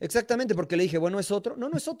 Exactamente, porque le dije, bueno, ¿es otro? No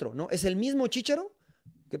es otro, ¿no? Es el mismo Chícharo,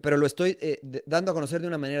 pero lo estoy dando a conocer de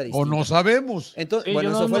una manera distinta. O no sabemos. Entonces,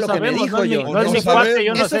 bueno, eso fue lo que me dijo yo. No es mi cuate,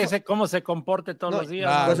 yo no sé cómo se comporte todos los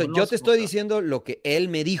días. Claro, yo te estoy diciendo lo que él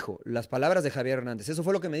me dijo, las palabras de Javier Hernández. Eso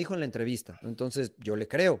fue lo que me dijo en la entrevista. Entonces, yo le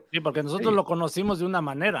creo. Sí, porque nosotros lo conocimos de una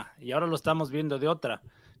manera y ahora lo estamos viendo de otra.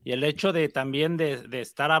 Y el hecho de también de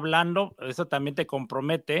estar hablando, eso también te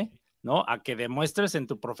compromete, ¿no? A que demuestres en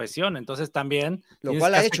tu profesión. Entonces también lo tienes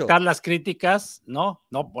cual que ha aceptar hecho. las críticas, ¿no?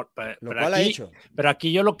 Lo cual ha hecho. Pero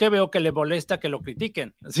aquí yo lo que veo que le molesta que lo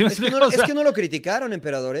critiquen. ¿Sí es que no lo criticaron,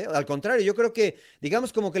 emperador, ¿eh? Al contrario, yo creo que,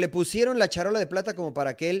 digamos, como que le pusieron la charola de plata como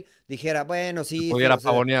para que él dijera, bueno, sí. Pudiera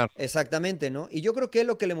pavonear. Exactamente, ¿no? Y yo creo que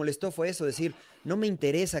lo que le molestó fue eso, decir, no me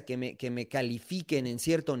interesa que me califiquen en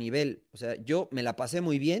cierto nivel. O sea, yo me la pasé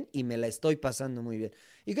muy bien y me la estoy pasando muy bien.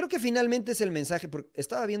 Y creo que finalmente es el mensaje, porque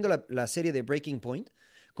estaba viendo la serie de Breaking Point,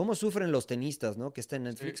 cómo sufren los tenistas, ¿no? Que está en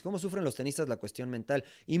Netflix, cómo sufren los tenistas la cuestión mental.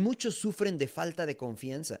 Y muchos sufren de falta de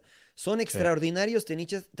confianza. Son extraordinarios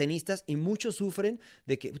tenistas y muchos sufren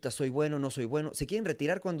de que, puta, soy bueno, no soy bueno. Se quieren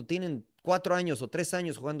retirar cuando tienen 4 años o 3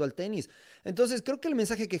 años jugando al tenis. Entonces, creo que el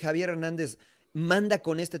mensaje que Javier Hernández manda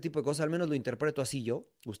con este tipo de cosas, al menos lo interpreto así yo,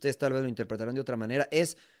 ustedes tal vez lo interpretarán de otra manera,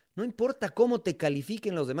 es, no importa cómo te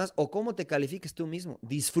califiquen los demás o cómo te califiques tú mismo,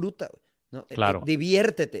 disfruta, ¿no? Claro.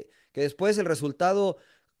 Diviértete, que después el resultado,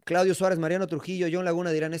 Claudio Suárez, Mariano Trujillo, John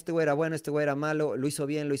Laguna dirán, este güey era bueno, este güey era malo, lo hizo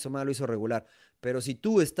bien, lo hizo mal, lo hizo regular, pero si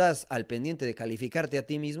tú estás al pendiente de calificarte a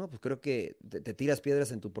ti mismo, pues creo que te tiras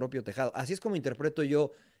piedras en tu propio tejado. Así es como interpreto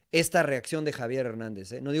yo esta reacción de Javier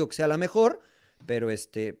Hernández, ¿eh? No digo que sea la mejor, pero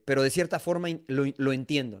de cierta forma lo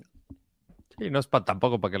entiendo. Sí, no es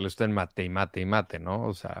tampoco para que lo estén mate y mate y mate, ¿no?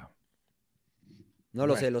 O sea. No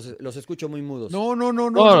lo sé, los escucho muy mudos. No,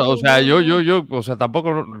 o sea, yo, o sea,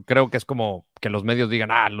 tampoco creo que es como que los medios digan,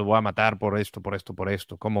 lo voy a matar por esto.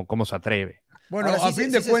 ¿Cómo se atreve? Bueno, ahora, a fin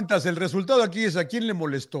de cuentas, el resultado aquí es a quién le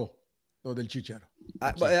molestó lo del Chicharo.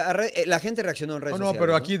 La gente reaccionó en redes sociales. No,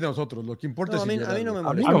 pero aquí nosotros, lo que importa es a mí no me molestó.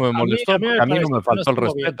 A mí no me molestó, a mí no me faltó el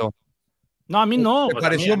respeto. No, a mí no. ¿Te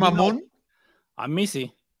pareció mamón? A mí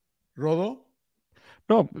sí. ¿Rodo?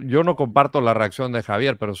 No, yo no comparto la reacción de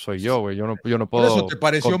Javier, pero soy yo, güey. Yo no puedo. ¿Por eso te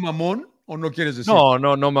pareció mamón o no quieres decir? No,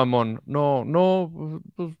 mamón. No,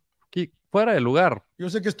 pues, fuera de lugar. Yo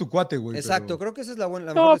sé que es tu cuate, güey. Exacto, creo que esa es la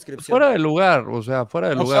mejor descripción. Fuera de lugar, o sea, fuera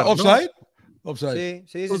de lugar. ¿Offside? ¿No? Offside.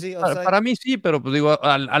 Sí, pues, offside. Para mí sí, pero pues digo,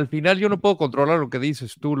 al final yo no puedo controlar lo que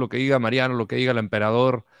dices tú, lo que diga Mariano, lo que diga el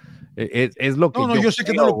emperador. Es lo que yo sé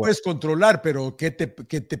que no lo puedes controlar, pero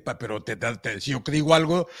si yo digo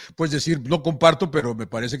algo, puedes decir, no comparto, pero me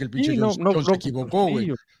parece que el pinche John se equivocó,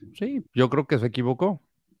 güey. Sí, yo creo que se equivocó.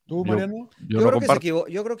 ¿Tú, Mariano? Yo creo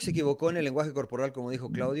que se equivocó en el lenguaje corporal, como dijo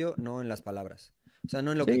Claudio, no en las palabras. O sea,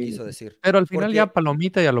 no en lo que quiso decir. Pero al final ya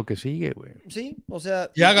palomita y a lo que sigue, güey. Sí, o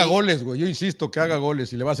sea. Y haga goles, güey. Yo insisto que haga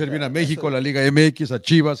goles y le va a hacer bien a México, a la Liga MX, a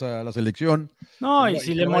Chivas, a la selección. No, y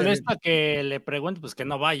si le molesta que le pregunte, pues que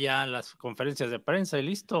no vaya a las conferencias de prensa y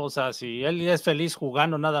listo. O sea, si él es feliz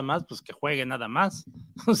jugando nada más, pues que juegue nada más.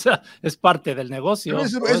 O sea, es parte del negocio.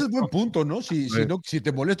 Ese es buen punto, ¿no? Si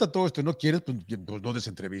te molesta todo esto y no quieres, pues no des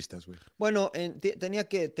entrevistas, güey. Bueno, tenía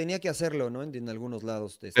que hacerlo, ¿no? En algunos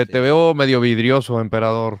lados. Te veo medio vidrioso,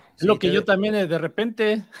 emperador. Es lo que yo también de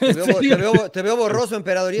repente. Te veo borroso,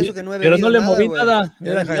 emperador, y eso que no he bebido. Pero no le moví nada.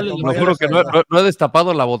 Lo juro que no he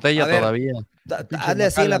destapado la botella todavía. Hazle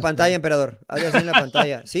así en la pantalla, emperador. Hazle así en la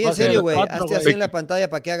pantalla. Sí, en serio, güey. Hazte así en la pantalla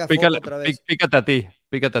para que haga foco otra vez. Pícate a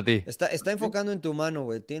ti. Está enfocando en tu mano,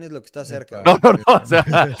 güey. Tienes lo que está cerca. No, o sea,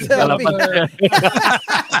 a la pantalla.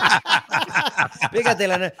 Fíjate,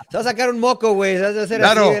 te va a sacar un moco, güey.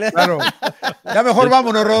 Claro. Ya mejor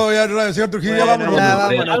vámonos, Rodo. Ya, señor Trujillo, ya vámonos.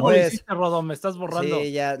 Algo pues. Hiciste, Rodo, me estás borrando.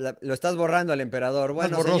 Sí, ya lo estás borrando al emperador.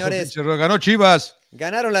 Bueno, señores. Ganó Chivas.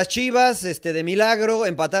 Ganaron las Chivas, de milagro,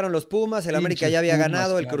 empataron los Pumas, el América ya había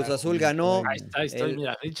ganado, el Cruz Azul ganó. Ahí estoy,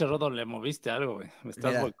 mira, pinche Rodo, le moviste algo, güey. Me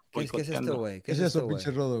estás ¿Qué es esto, güey? ¿Qué es eso,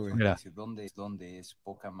 pinche Rodo, güey? Mira. ¿Dónde es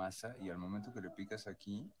poca masa? Y al momento que le picas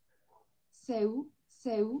aquí...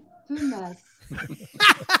 Pumas.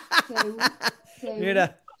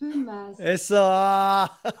 Mira. Pumas. Eso.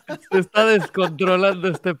 Se está descontrolando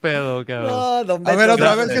este pedo, cabrón. No, don Beto, a ver,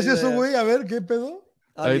 otra vez, ¿qué es eso, güey? A ver, ¿qué pedo?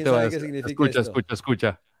 Ahí te va. ¿Qué significa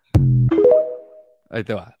Escucha. Ahí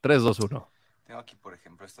te va. 3, 2, 1. Tengo aquí, por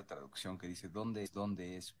ejemplo, esta traducción que dice ¿dónde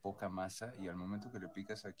es poca masa? Y al momento que le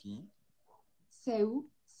picas aquí...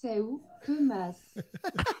 Pumas.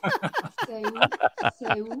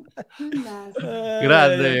 Pumas.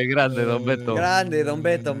 Grande, don Beto. Grande, don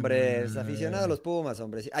Beto, hombre. Es aficionado a los Pumas,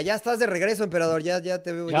 hombre. Allá estás de regreso, emperador. Ya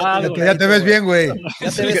te veo. Ya te ves bien, güey.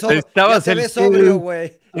 Ya te ves sobrio,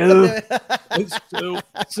 güey.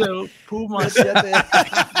 Pumas.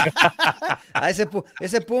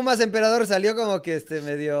 Ese Pumas, emperador, salió como que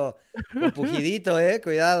medio compugidito,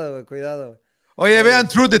 Cuidado. Oye, vean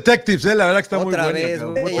True Detectives, la verdad que está muy buena. Otra vez,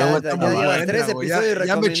 güey, ya llevas 3 episodios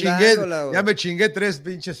recomendándola, ya me chingué 3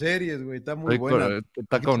 pinches series, güey, está muy buena.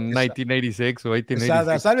 Está con 1986 o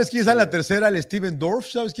 1886. ¿Sabes quién es la tercera? El Steven Dorff,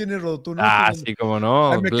 ¿sabes quién es, Rodo? Sí, cómo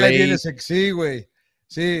no. Me cae bien ese, sí, güey.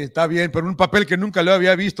 Sí, está bien, pero un papel que nunca lo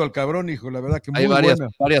había visto al cabrón, hijo, la verdad que muy buena. Hay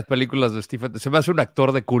varias películas de Stephen. Se me hace un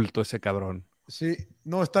actor de culto ese cabrón. Sí,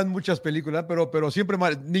 no, están muchas películas, pero siempre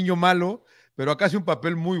niño malo. Pero acá hace un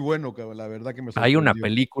papel muy bueno, cabrón, la verdad que me sorprendió. Hay una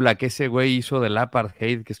película que ese güey hizo del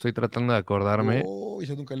apartheid que estoy tratando de acordarme.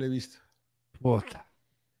 Eso nunca la he visto. Puta.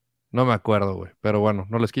 No me acuerdo, güey. Pero bueno,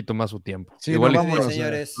 no les quito más su tiempo. Sí, igual vámonos,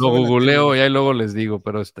 señores. Lo googleo y ahí luego les digo,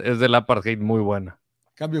 pero es del apartheid muy buena.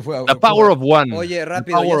 Cambio fue The Power of One. Oye,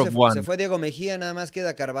 rápido, Power ya of se One. fue Diego Mejía, nada más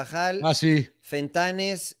queda Carvajal, Sí.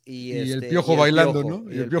 Fentanes y el Piojo bailando,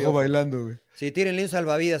 ¿no? Y el Piojo bailando, güey. Sí, tírenle un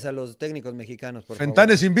salvavidas a los técnicos mexicanos, por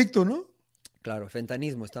Fentanes favor. invicto, ¿no? Claro,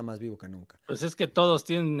 fentanismo está más vivo que nunca. Pues es que todos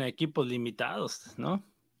tienen equipos limitados, ¿no?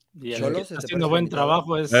 Y el Cholos, que está haciendo buen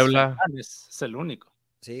trabajo es Puebla. Fentanes, es el único.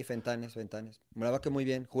 Sí, Fentanes. La verdad que muy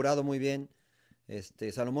bien, Jurado muy bien.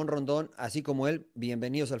 Salomón Rondón, así como él,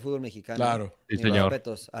 bienvenidos al fútbol mexicano. Claro. Sí, Mis señor.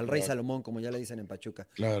 respetos al Rey Salomón, como ya le dicen en Pachuca.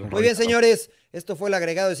 Claro. Muy bien, señores. Esto fue el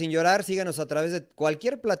agregado de Sin Llorar. Síganos a través de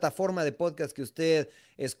cualquier plataforma de podcast que usted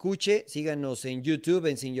escuche. Síganos en YouTube,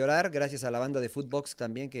 en Sin Llorar. Gracias a la banda de Footbox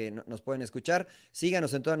también que nos pueden escuchar.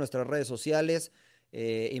 Síganos en todas nuestras redes sociales.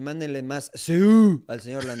 Y mándenle más al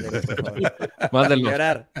señor Landeros, por favor. Mándenlo. Sin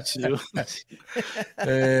llorar. La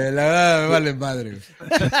verdad me vale madre.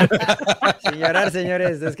 Sin llorar,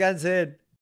 señores. Descansen.